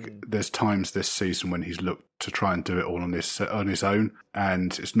think there's times this season when he's looked to try and do it all on his own,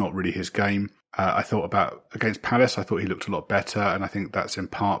 and it's not really his game. I thought about against Palace, I thought he looked a lot better, and I think that's in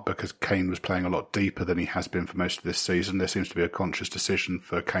part because Kane was playing a lot deeper than he has been for most of this season. There seems to be a conscious decision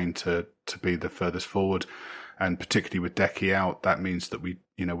for Kane to be the furthest forward. And particularly with Decky out, that means that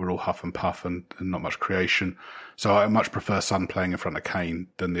we're all huff and puff and not much creation. So I much prefer Son playing in front of Kane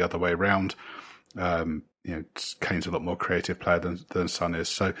than the other way around. Kane's a lot more creative player than Son is.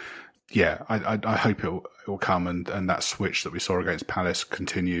 So yeah, I hope it will come and that switch that we saw against Palace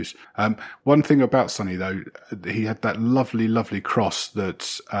continues. One thing about Sonny though, he had that lovely, lovely cross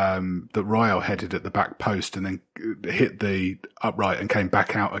that Ryle headed at the back post and then hit the upright and came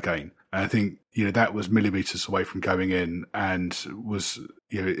back out again. And I think, that was millimetres away from going in, and was,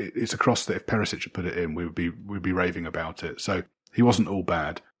 it's a cross that if Perisic had put it in, we'd be raving about it. So he wasn't all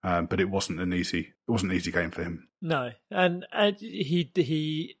bad, but it wasn't an easy game for him. No, and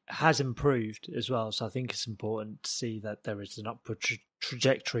he has improved as well. So I think it's important to see that there is an upward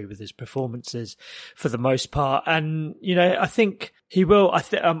trajectory with his performances for the most part. And I think he will.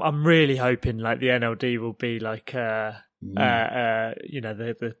 I'm really hoping like the NLD will be like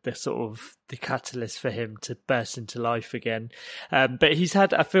the sort of the catalyst for him to burst into life again. But he's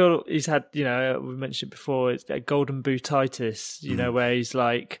had, we mentioned before, it's golden bootitis, where he's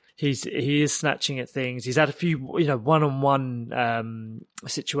like, he is snatching at things. He's had a few, one-on-one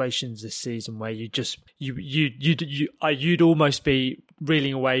situations this season where you'd almost be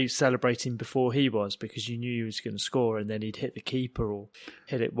reeling away celebrating before he was, because you knew he was going to score and then he'd hit the keeper or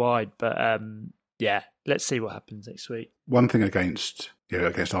hit it wide. But let's see what happens next week. One thing against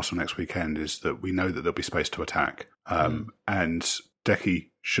Arsenal next weekend is that we know that there'll be space to attack, and Decky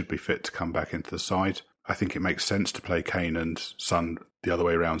should be fit to come back into the side. I think it makes sense to play Kane and Son the other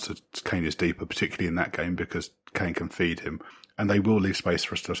way around, so Kane is deeper, particularly in that game, because Kane can feed him, and they will leave space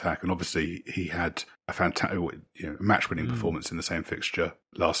for us to attack. And obviously, he had a fantastic, match-winning performance in the same fixture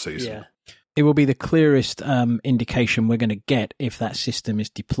last season. Yeah. It will be the clearest indication we're going to get if that system is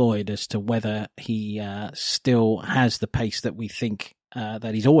deployed as to whether he still has the pace that we think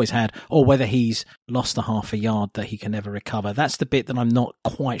that he's always had, or whether he's lost a half a yard that he can never recover. That's the bit that I'm not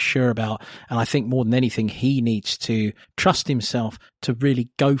quite sure about. And I think more than anything, he needs to trust himself to really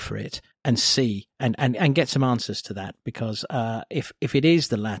go for it and see and get some answers to that. Because if it is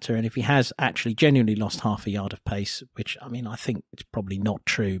the latter, and if he has actually genuinely lost half a yard of pace, which, I mean, I think it's probably not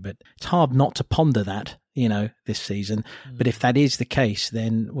true, but it's hard not to ponder that, this season. But if that is the case,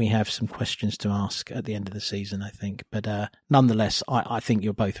 then we have some questions to ask at the end of the season, I think. But nonetheless, I think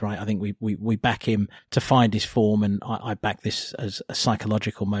you're both right. I think we back him to find his form, and I back this as a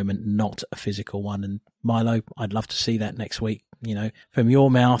psychological moment, not a physical one. And Milo, I'd love to see that next week, from your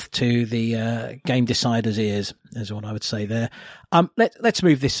mouth to the game decider's ears, is what I would say there. Let's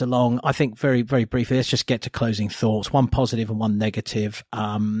move this along. I think very, very briefly, let's just get to closing thoughts. One positive and one negative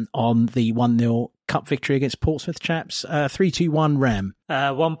on the 1-0 cup victory against Portsmouth, chaps. 3-2-1 Ram.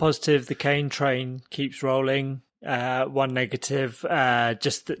 One positive, the Kane train keeps rolling. One negative,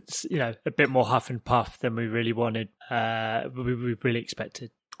 just that, a bit more huff and puff than we really wanted. We really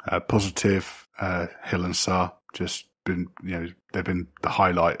expected. Positive, Hill and Sarr just been, they've been the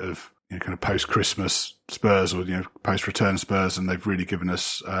highlight of kind of post-Christmas Spurs, or post-return Spurs, and they've really given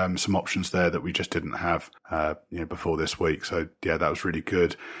us some options there that we just didn't have before this week. So yeah, that was really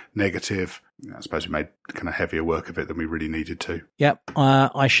good. Negative, I suppose we made kind of heavier work of it than we really needed to. Yep,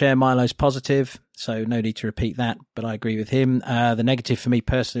 I share Milo's positive, so no need to repeat that, but I agree with him. The negative for me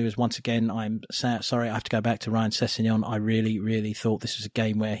personally was, once again, I'm sorry, I have to go back to Ryan Sessegnon. I really, really thought this was a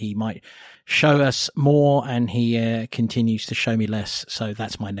game where he might show us more, and he continues to show me less. So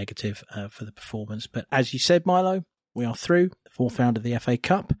that's my negative for the performance. But as you said, Milo, we are through the fourth round of the FA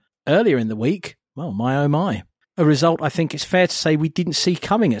Cup. Earlier in the week, well, my oh my. A result I think it's fair to say we didn't see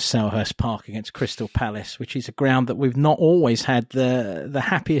coming at Selhurst Park against Crystal Palace, which is a ground that we've not always had the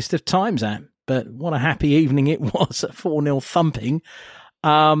happiest of times at. But what a happy evening it was, at 4-0 thumping.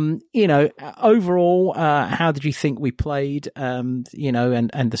 Overall, how did you think we played? And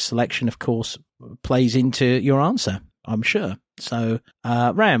the selection, of course, plays into your answer, I'm sure. So,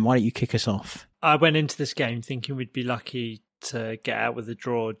 Ram, why don't you kick us off? I went into this game thinking we'd be lucky to get out with a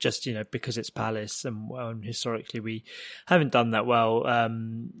draw, just because it's Palace, and historically we haven't done that well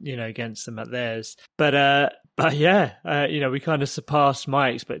against them at theirs. But we kind of surpassed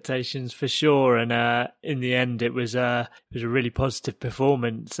my expectations for sure, and in the end it was a really positive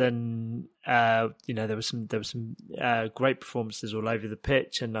performance, and there was some great performances all over the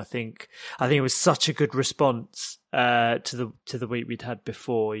pitch, and I think it was such a good response to the week we'd had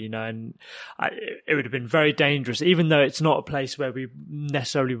before, and it would have been very dangerous, even though it's not a place where we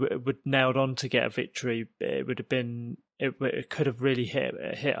necessarily would nailed on to get a victory. It would have been. It could have really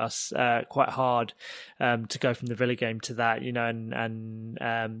hit us quite hard to go from the Villa game to that,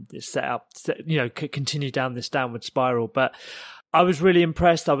 and continue down this downward spiral. But I was really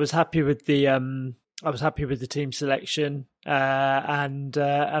impressed. I was happy with the team selection, and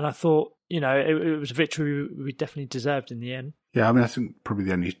I thought it was a victory we definitely deserved in the end. Yeah, I mean, I think probably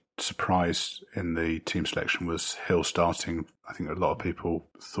the only surprise in the team selection was Hill starting. I think a lot of people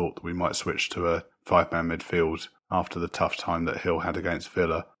thought that we might switch to a 5-man midfield after the tough time that Hill had against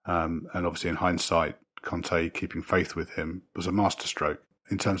Villa. And obviously in hindsight, Conte keeping faith with him was a masterstroke.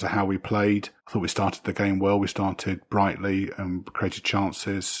 In terms of how we played, I thought we started the game well. We started brightly and created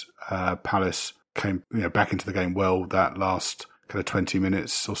chances. Palace came back into the game well that last kind of 20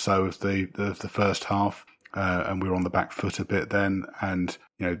 minutes or so of the first half. And we were on the back foot a bit then. And,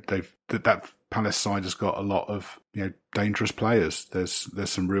 that Palace side has got a lot of, dangerous players. There's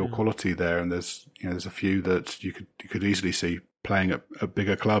some real quality there, and there's a few that you could easily see playing at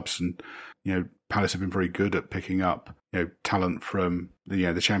bigger clubs. And, Palace have been very good at picking up, talent from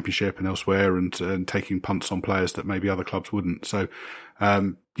the Championship and elsewhere, and taking punts on players that maybe other clubs wouldn't. So,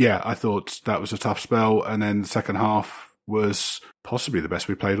 I thought that was a tough spell. And then the second half was possibly the best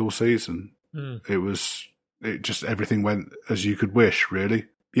we played all season. It just everything went as you could wish, really.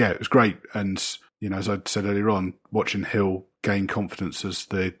 Yeah, it was great. And, as I said earlier on, watching Hill gain confidence as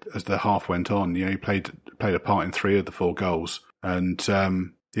the half went on, he played a part in 3 of the 4 goals. And,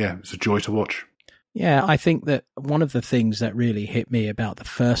 it was a joy to watch. Yeah, I think that one of the things that really hit me about the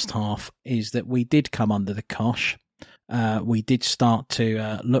first half is that we did come under the cosh. We did start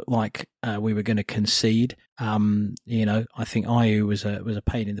to look like we were going to concede. I think Ayew was a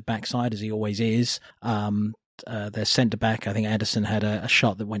pain in the backside, as he always is. Their centre-back, I think Addison had a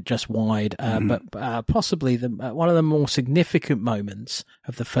shot that went just wide. But possibly one of the more significant moments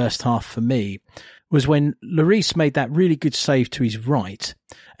of the first half for me was when Lloris made that really good save to his right.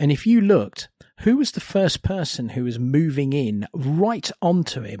 And if you looked, who was the first person who was moving in right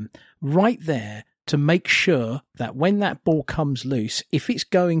onto him, right there, to make sure that when that ball comes loose, if it's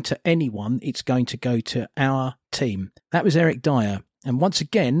going to anyone, it's going to go to our team? That was Eric Dyer. And once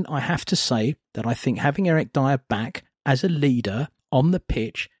again, I have to say that I think having Eric Dyer back as a leader on the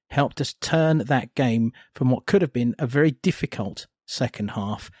pitch helped us turn that game from what could have been a very difficult second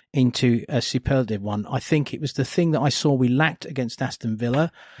half into a superlative one. I think it was the thing that I saw we lacked against Aston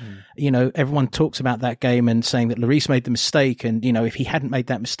Villa. Everyone talks about that game and saying that Lloris made the mistake, and if he hadn't made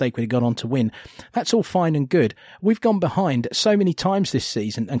that mistake, we'd have gone on to win. That's all fine and good. We've gone behind so many times this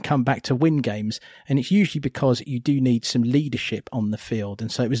season and come back to win games, and it's usually because you do need some leadership on the field.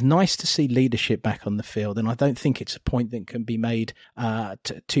 And so it was nice to see leadership back on the field, and I don't think it's a point that can be made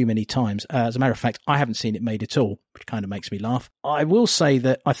too many times. As a matter of fact, I haven't seen it made at all, which kind of makes me laugh. I will say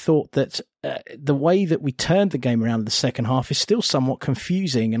that I thought that the way that we turned the game around in the second half is still somewhat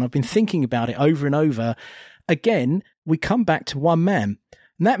confusing, and I've been thinking about it over and over. Again, we come back to one man,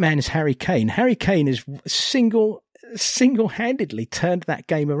 and that man is Harry Kane. Harry Kane has single-handedly turned that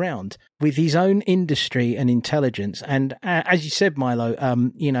game around with his own industry and intelligence. And as you said, Milo,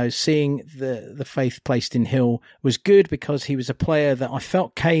 seeing the faith placed in Hill was good, because he was a player that I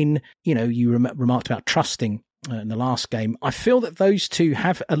felt Kane, you remarked about trusting in the last game. I feel that those two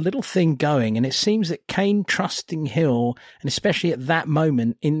have a little thing going, and it seems that Kane trusting Hill, and especially at that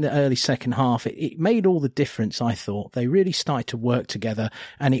moment in the early second half, it made all the difference. I thought they really started to work together,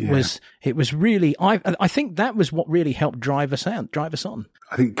 and it was really, I think that was what really helped drive us on.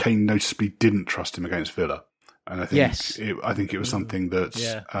 I think Kane noticeably didn't trust him against Villa, and I think it was something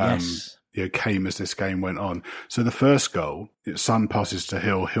that came as this game went on. So the first goal, Son passes to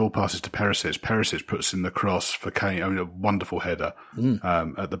Hill, Hill passes to Perisic puts in the cross for Kane. A wonderful header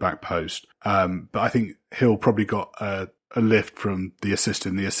at the back post. But I think Hill probably got a lift from the assist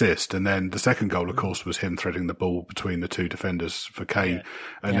in the assist. And then the second goal, of course, was him threading the ball between the 2 defenders for Kane.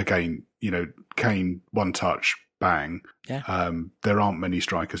 Again, Kane, one touch, bang. There aren't many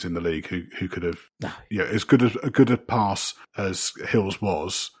strikers in the league who could have as good a pass as Hill's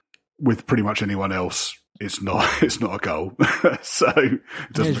was. With pretty much anyone else, it's not a goal. So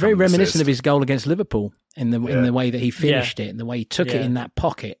it's very reminiscent of his goal against Liverpool in the way that he finished it, and the way he took it in that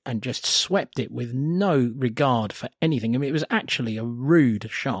pocket and just swept it with no regard for anything. I mean, it was actually a rude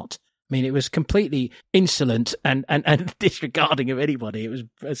shot. I mean, it was completely insolent and disregarding of anybody. It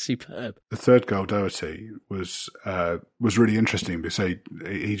was superb. The third goal, Doherty, was really interesting because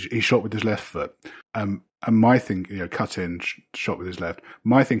he shot with his left foot. And my thinking, cut in, shot with his left.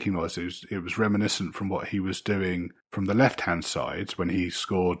 My thinking was it was reminiscent from what he was doing from the left-hand side when he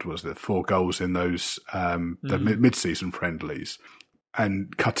scored, 4 goals in those the mid-season friendlies,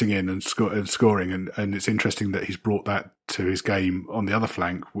 and cutting in and scoring. And it's interesting that he's brought that to his game on the other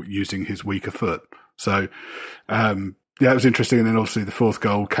flank using his weaker foot. So, it was interesting. And then obviously the fourth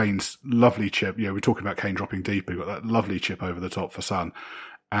goal, Kane's lovely chip. We're talking about Kane dropping deep. He got that lovely chip over the top for Son.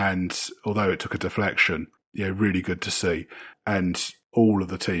 And although it took a deflection, really good to see. And all of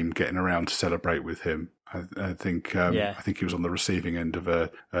the team getting around to celebrate with him. I think he was on the receiving end of a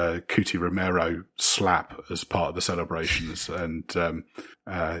Cuti Romero slap as part of the celebrations. And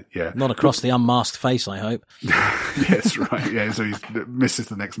not across the unmasked face, I hope. Yes, right. Yeah, so he misses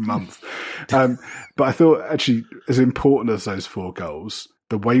the next month. But I thought actually, as important as those 4 goals,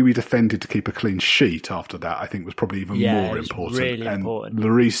 the way we defended to keep a clean sheet after that, I think, was probably even more important. Really and important.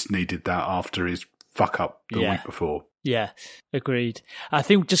 Lloris needed that after his fuck up the week before. Yeah, agreed. I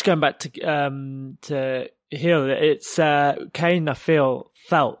think just going back to Hill, it's Kane, I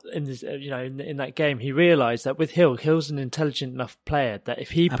felt in this, in that game, he realised that with Hill's an intelligent enough player that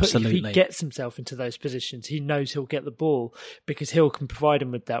if he gets himself into those positions, he knows he'll get the ball because Hill can provide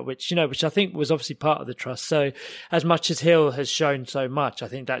him with that, which I think was obviously part of the trust. So as much as Hill has shown so much, I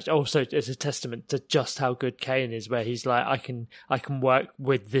think that also is a testament to just how good Kane is, where he's like, I can work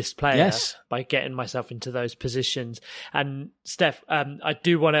with this player by getting myself into those positions. And Steph, I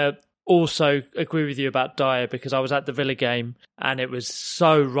do want to also agree with you about Dyer, because I was at the Villa game and it was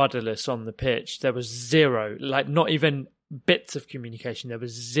so rudderless on the pitch. There was zero, like not even bits of communication. There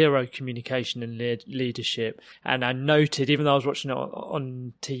was zero communication and leadership. And I noted, even though I was watching it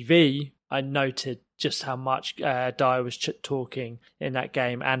on TV, I noted just how much Dyer was talking in that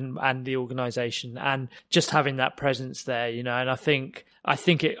game and the organisation, and just having that presence there, and I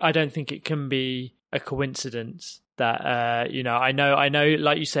don't think it can be a coincidence that I know,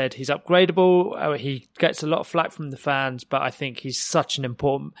 like you said, he's upgradable. He gets a lot of flack from the fans, but I think he's such an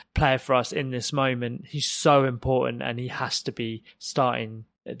important player for us in this moment. He's so important, and he has to be starting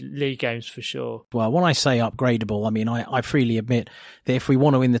league games for sure. Well, when I say upgradable, I memean I freely admit that if we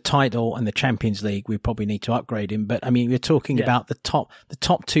want to win the title and the Champions League, we probably need to upgrade him. But I mean, we're talking about the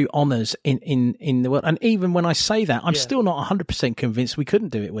top two honours in the world. And even when I say that, I'm still not 100% convinced we couldn't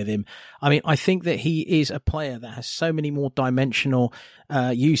do it with him. I mean, I think that he is a player that has so many more dimensional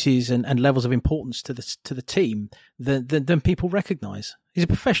uses and levels of importance to the team than people recognise. He's a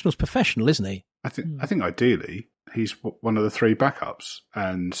professional's professional, isn't he? I think ideally he's one of the three backups,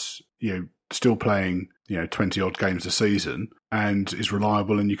 and still playing 20 odd games a season, and is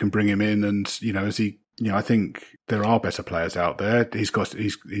reliable, and you can bring him in, and as he I think there are better players out there. He's got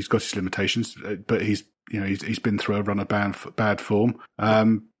his limitations, but he's been through a run of bad form.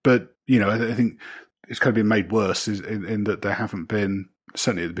 But I think it's kind of been made worse in that there haven't been,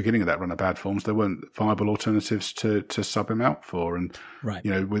 certainly at the beginning of that run of bad forms, there weren't viable alternatives to sub him out for, and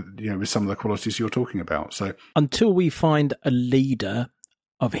with some of the qualities you're talking about. So until we find a leader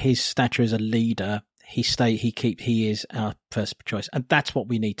of his stature as a leader, he is our first choice, and that's what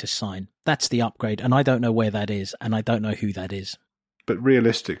we need to sign. That's the upgrade, and I don't know where that is, and I don't know who that is. But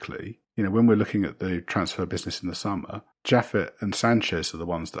realistically, when we're looking at the transfer business in the summer, Japhet and Sanchez are the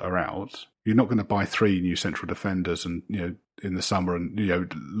ones that are out. You're not going to buy 3 new central defenders, and in the summer, and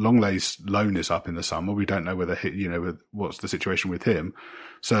Lenglet's loan is up in the summer. We don't know whether what's the situation with him.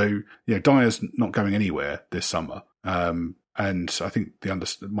 So Dyer's not going anywhere this summer. And I think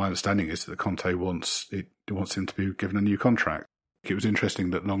my understanding is that Conte wants him to be given a new contract. It was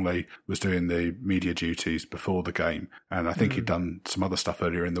interesting that Lenglet was doing the media duties before the game, and I think he'd done some other stuff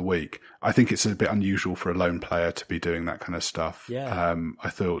earlier in the week. I think it's a bit unusual for a lone player to be doing that kind of stuff. Yeah. I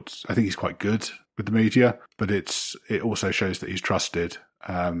think he's quite good with the media, but it also shows that he's trusted.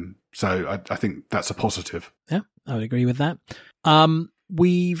 So I think that's a positive. Yeah, I would agree with that.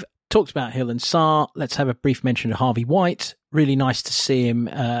 We've talked about Hill and Sarr. Let's have a brief mention of Harvey White. Really nice to see him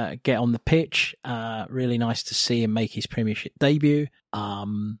get on the pitch. Really nice to see him make his Premiership debut.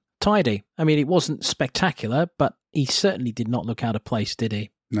 Tidy. I mean, it wasn't spectacular, but he certainly did not look out of place, did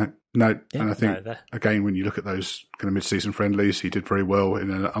he? No. Yeah, and I think, again, when you look at those kind of mid-season friendlies, he did very well in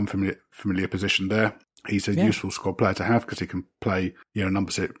an unfamiliar position there. He's a useful squad player to have because he can play, a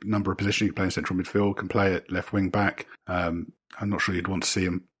number of positions. He can play in central midfield, can play at left wing back. I'm not sure you'd want to see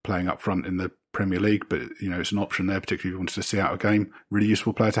him playing up front in the Premier League, but it's an option there, particularly if you wanted to see out a game. Really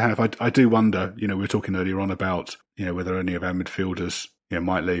useful player to have. I do wonder, we were talking earlier on about whether any of our midfielders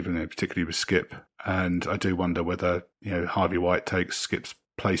might leave, and particularly with Skip, and I do wonder whether Harvey White takes Skip's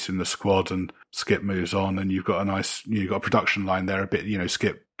place in the squad and Skip moves on, and you've got a production line there a bit.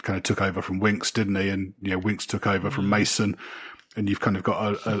 Skip kind of took over from Winks, didn't he? And Winks took over from Mason. And you've kind of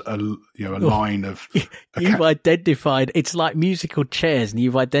got a line of. You've identified, it's like musical chairs, and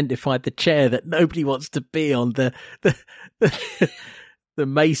you've identified the chair that nobody wants to be on, the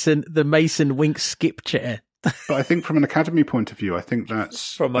Mason Winks Skip chair. But I think from an academy point of view, I think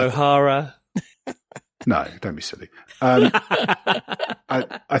that's from O'Hara. No, don't be silly.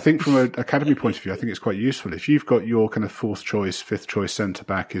 I think from an academy point of view, I think it's quite useful. If you've got your kind of 4th choice, 5th choice centre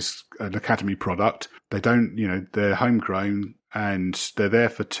back is an academy product, they're homegrown and they're there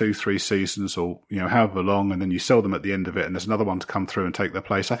for 2-3 seasons or, however long, and then you sell them at the end of it and there's another one to come through and take their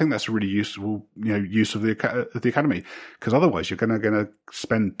place. I think that's a really useful, use of the academy, because otherwise you're going to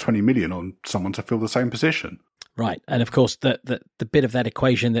spend 20 million on someone to fill the same position. Right. And of course, the bit of that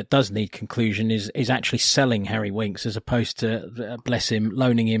equation that does need conclusion is actually selling Harry Winks as opposed to, bless him,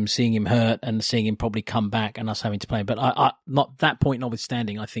 loaning him, seeing him hurt and seeing him probably come back and us having to play him. But I not that point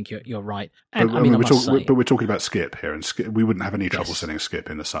notwithstanding, I think you're right. And but we're talking about Skip here, and Skip, we wouldn't have any trouble selling Skip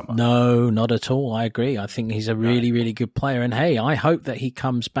in the summer. No, not at all. I agree. I think he's a really, really good player. And hey, I hope that he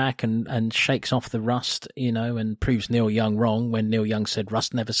comes back and shakes off the rust, and proves Neil Young wrong when Neil Young said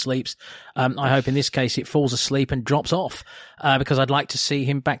rust never sleeps. I hope in this case it falls asleep and drops off, because I'd like to see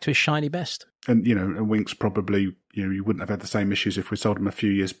him back to his shiny best. And, and Winks probably, you wouldn't have had the same issues if we sold him a few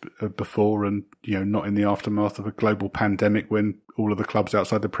years before and, not in the aftermath of a global pandemic when all of the clubs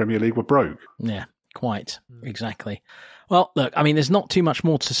outside the Premier League were broke. Yeah, quite. Exactly. Well, look, I mean, there's not too much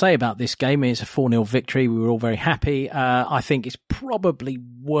more to say about this game. It's a 4-0 victory. We were all very happy. I think it's probably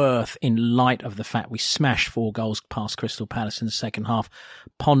worth, in light of the fact we smashed 4 goals past Crystal Palace in the second half,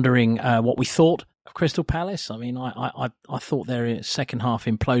 pondering what we thought of Crystal Palace. I mean, I thought their second half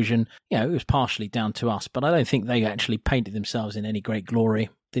implosion, it was partially down to us, but I don't think they actually painted themselves in any great glory,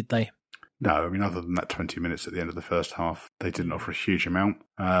 did they? No, I mean, other than that 20 minutes at the end of the first half, they didn't offer a huge amount.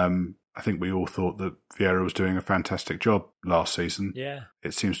 I think we all thought that Vieira was doing a fantastic job last season. Yeah.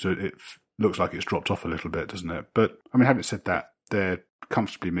 It looks like it's dropped off a little bit, doesn't it? But, I mean, having said that, they're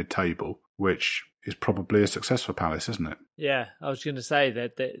comfortably mid-table, which is probably a success for Palace, isn't it? Yeah, I was going to say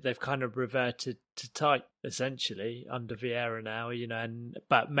that they've kind of reverted to type, essentially, under Vieira now,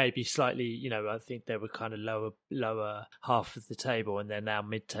 but maybe slightly, I think they were kind of lower half of the table and they're now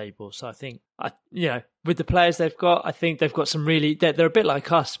mid-table. So I think, with the players they've got, I think they've got some really, they're a bit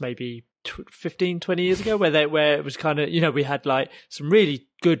like us maybe 15, 20 years ago, where it was kind of, we had like some really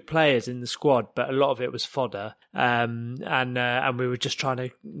good players in the squad, but a lot of it was fodder. And we were just trying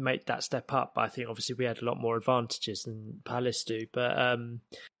to make that step up. But I think obviously we had a lot more advantages than Palace do. But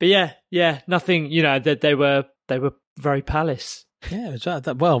yeah, nothing, that they were very Palace. Yeah,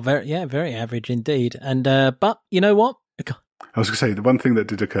 very average indeed. And, but you know what? I was going to say, the one thing that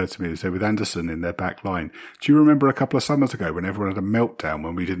did occur to me is with Anderson in their back line, do you remember a couple of summers ago when everyone had a meltdown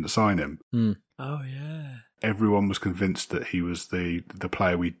when we didn't sign him? Mm. Oh, yeah. Everyone was convinced that he was the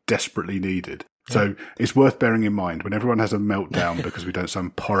player we desperately needed. Yeah. So it's worth bearing in mind when everyone has a meltdown because we don't sign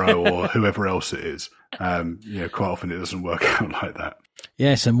Porro or whoever else it is. Quite often it doesn't work out like that.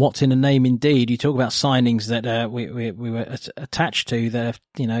 Yes, and what's in a name indeed. You talk about signings that we were attached to.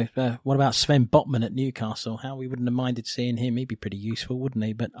 What about Sven Botman at Newcastle? How we wouldn't have minded seeing him. He'd be pretty useful, wouldn't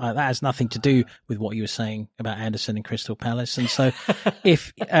he? But that has nothing to do with what you were saying about Anderson and Crystal Palace. And so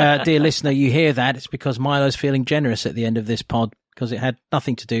if, dear listener, you hear that, it's because Milo's feeling generous at the end of this pod, because it had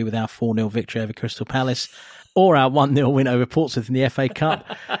nothing to do with our 4-0 victory over Crystal Palace or our 1-0 win over Portsmouth in the FA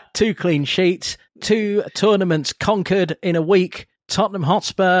Cup. 2 clean sheets, 2 tournaments conquered in a week. Tottenham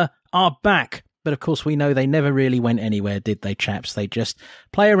Hotspur are back. But of course, we know they never really went anywhere, did they, chaps? They just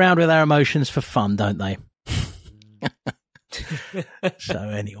play around with our emotions for fun, don't they? So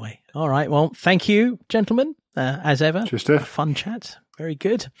anyway. All right. Well, thank you, gentlemen, as ever. Just a fun chat. Very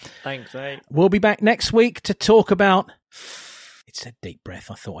good. Thanks, mate. We'll be back next week to talk about... It's a deep breath.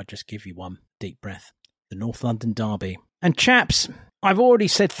 I thought I'd just give you one deep breath. The North London Derby. And chaps... I've already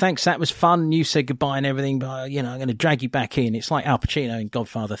said thanks, that was fun. You said goodbye and everything, but, I'm going to drag you back in. It's like Al Pacino in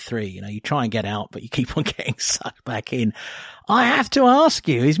Godfather 3. You try and get out, but you keep on getting sucked back in. I have to ask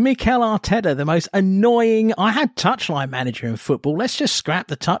you, is Mikel Arteta the most annoying... I had touchline manager in football. Let's just scrap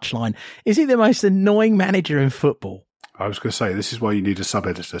the touchline. Is he the most annoying manager in football? I was going to say, this is why you need a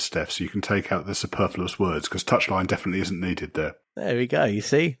sub-editor, Steph, so you can take out the superfluous words, because touchline definitely isn't needed there. There we go, you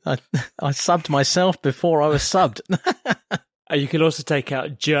see? I subbed myself before I was subbed. You can also take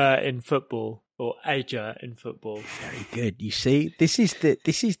out "jur" in football or "a-jur" in football. Very good. You see, this is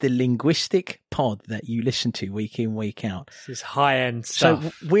the linguistic pod that you listen to week in, week out. This is high-end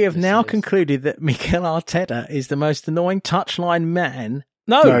stuff. So we have now concluded that Mikel Arteta is the most annoying touchline man.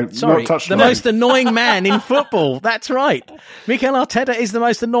 No, sorry, the most annoying man in football. That's right. Mikel Arteta is the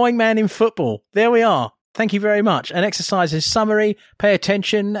most annoying man in football. There we are. Thank you very much. An exercise's summary. Pay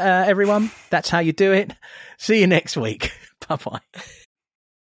attention, everyone. That's how you do it. See you next week. Bye-bye.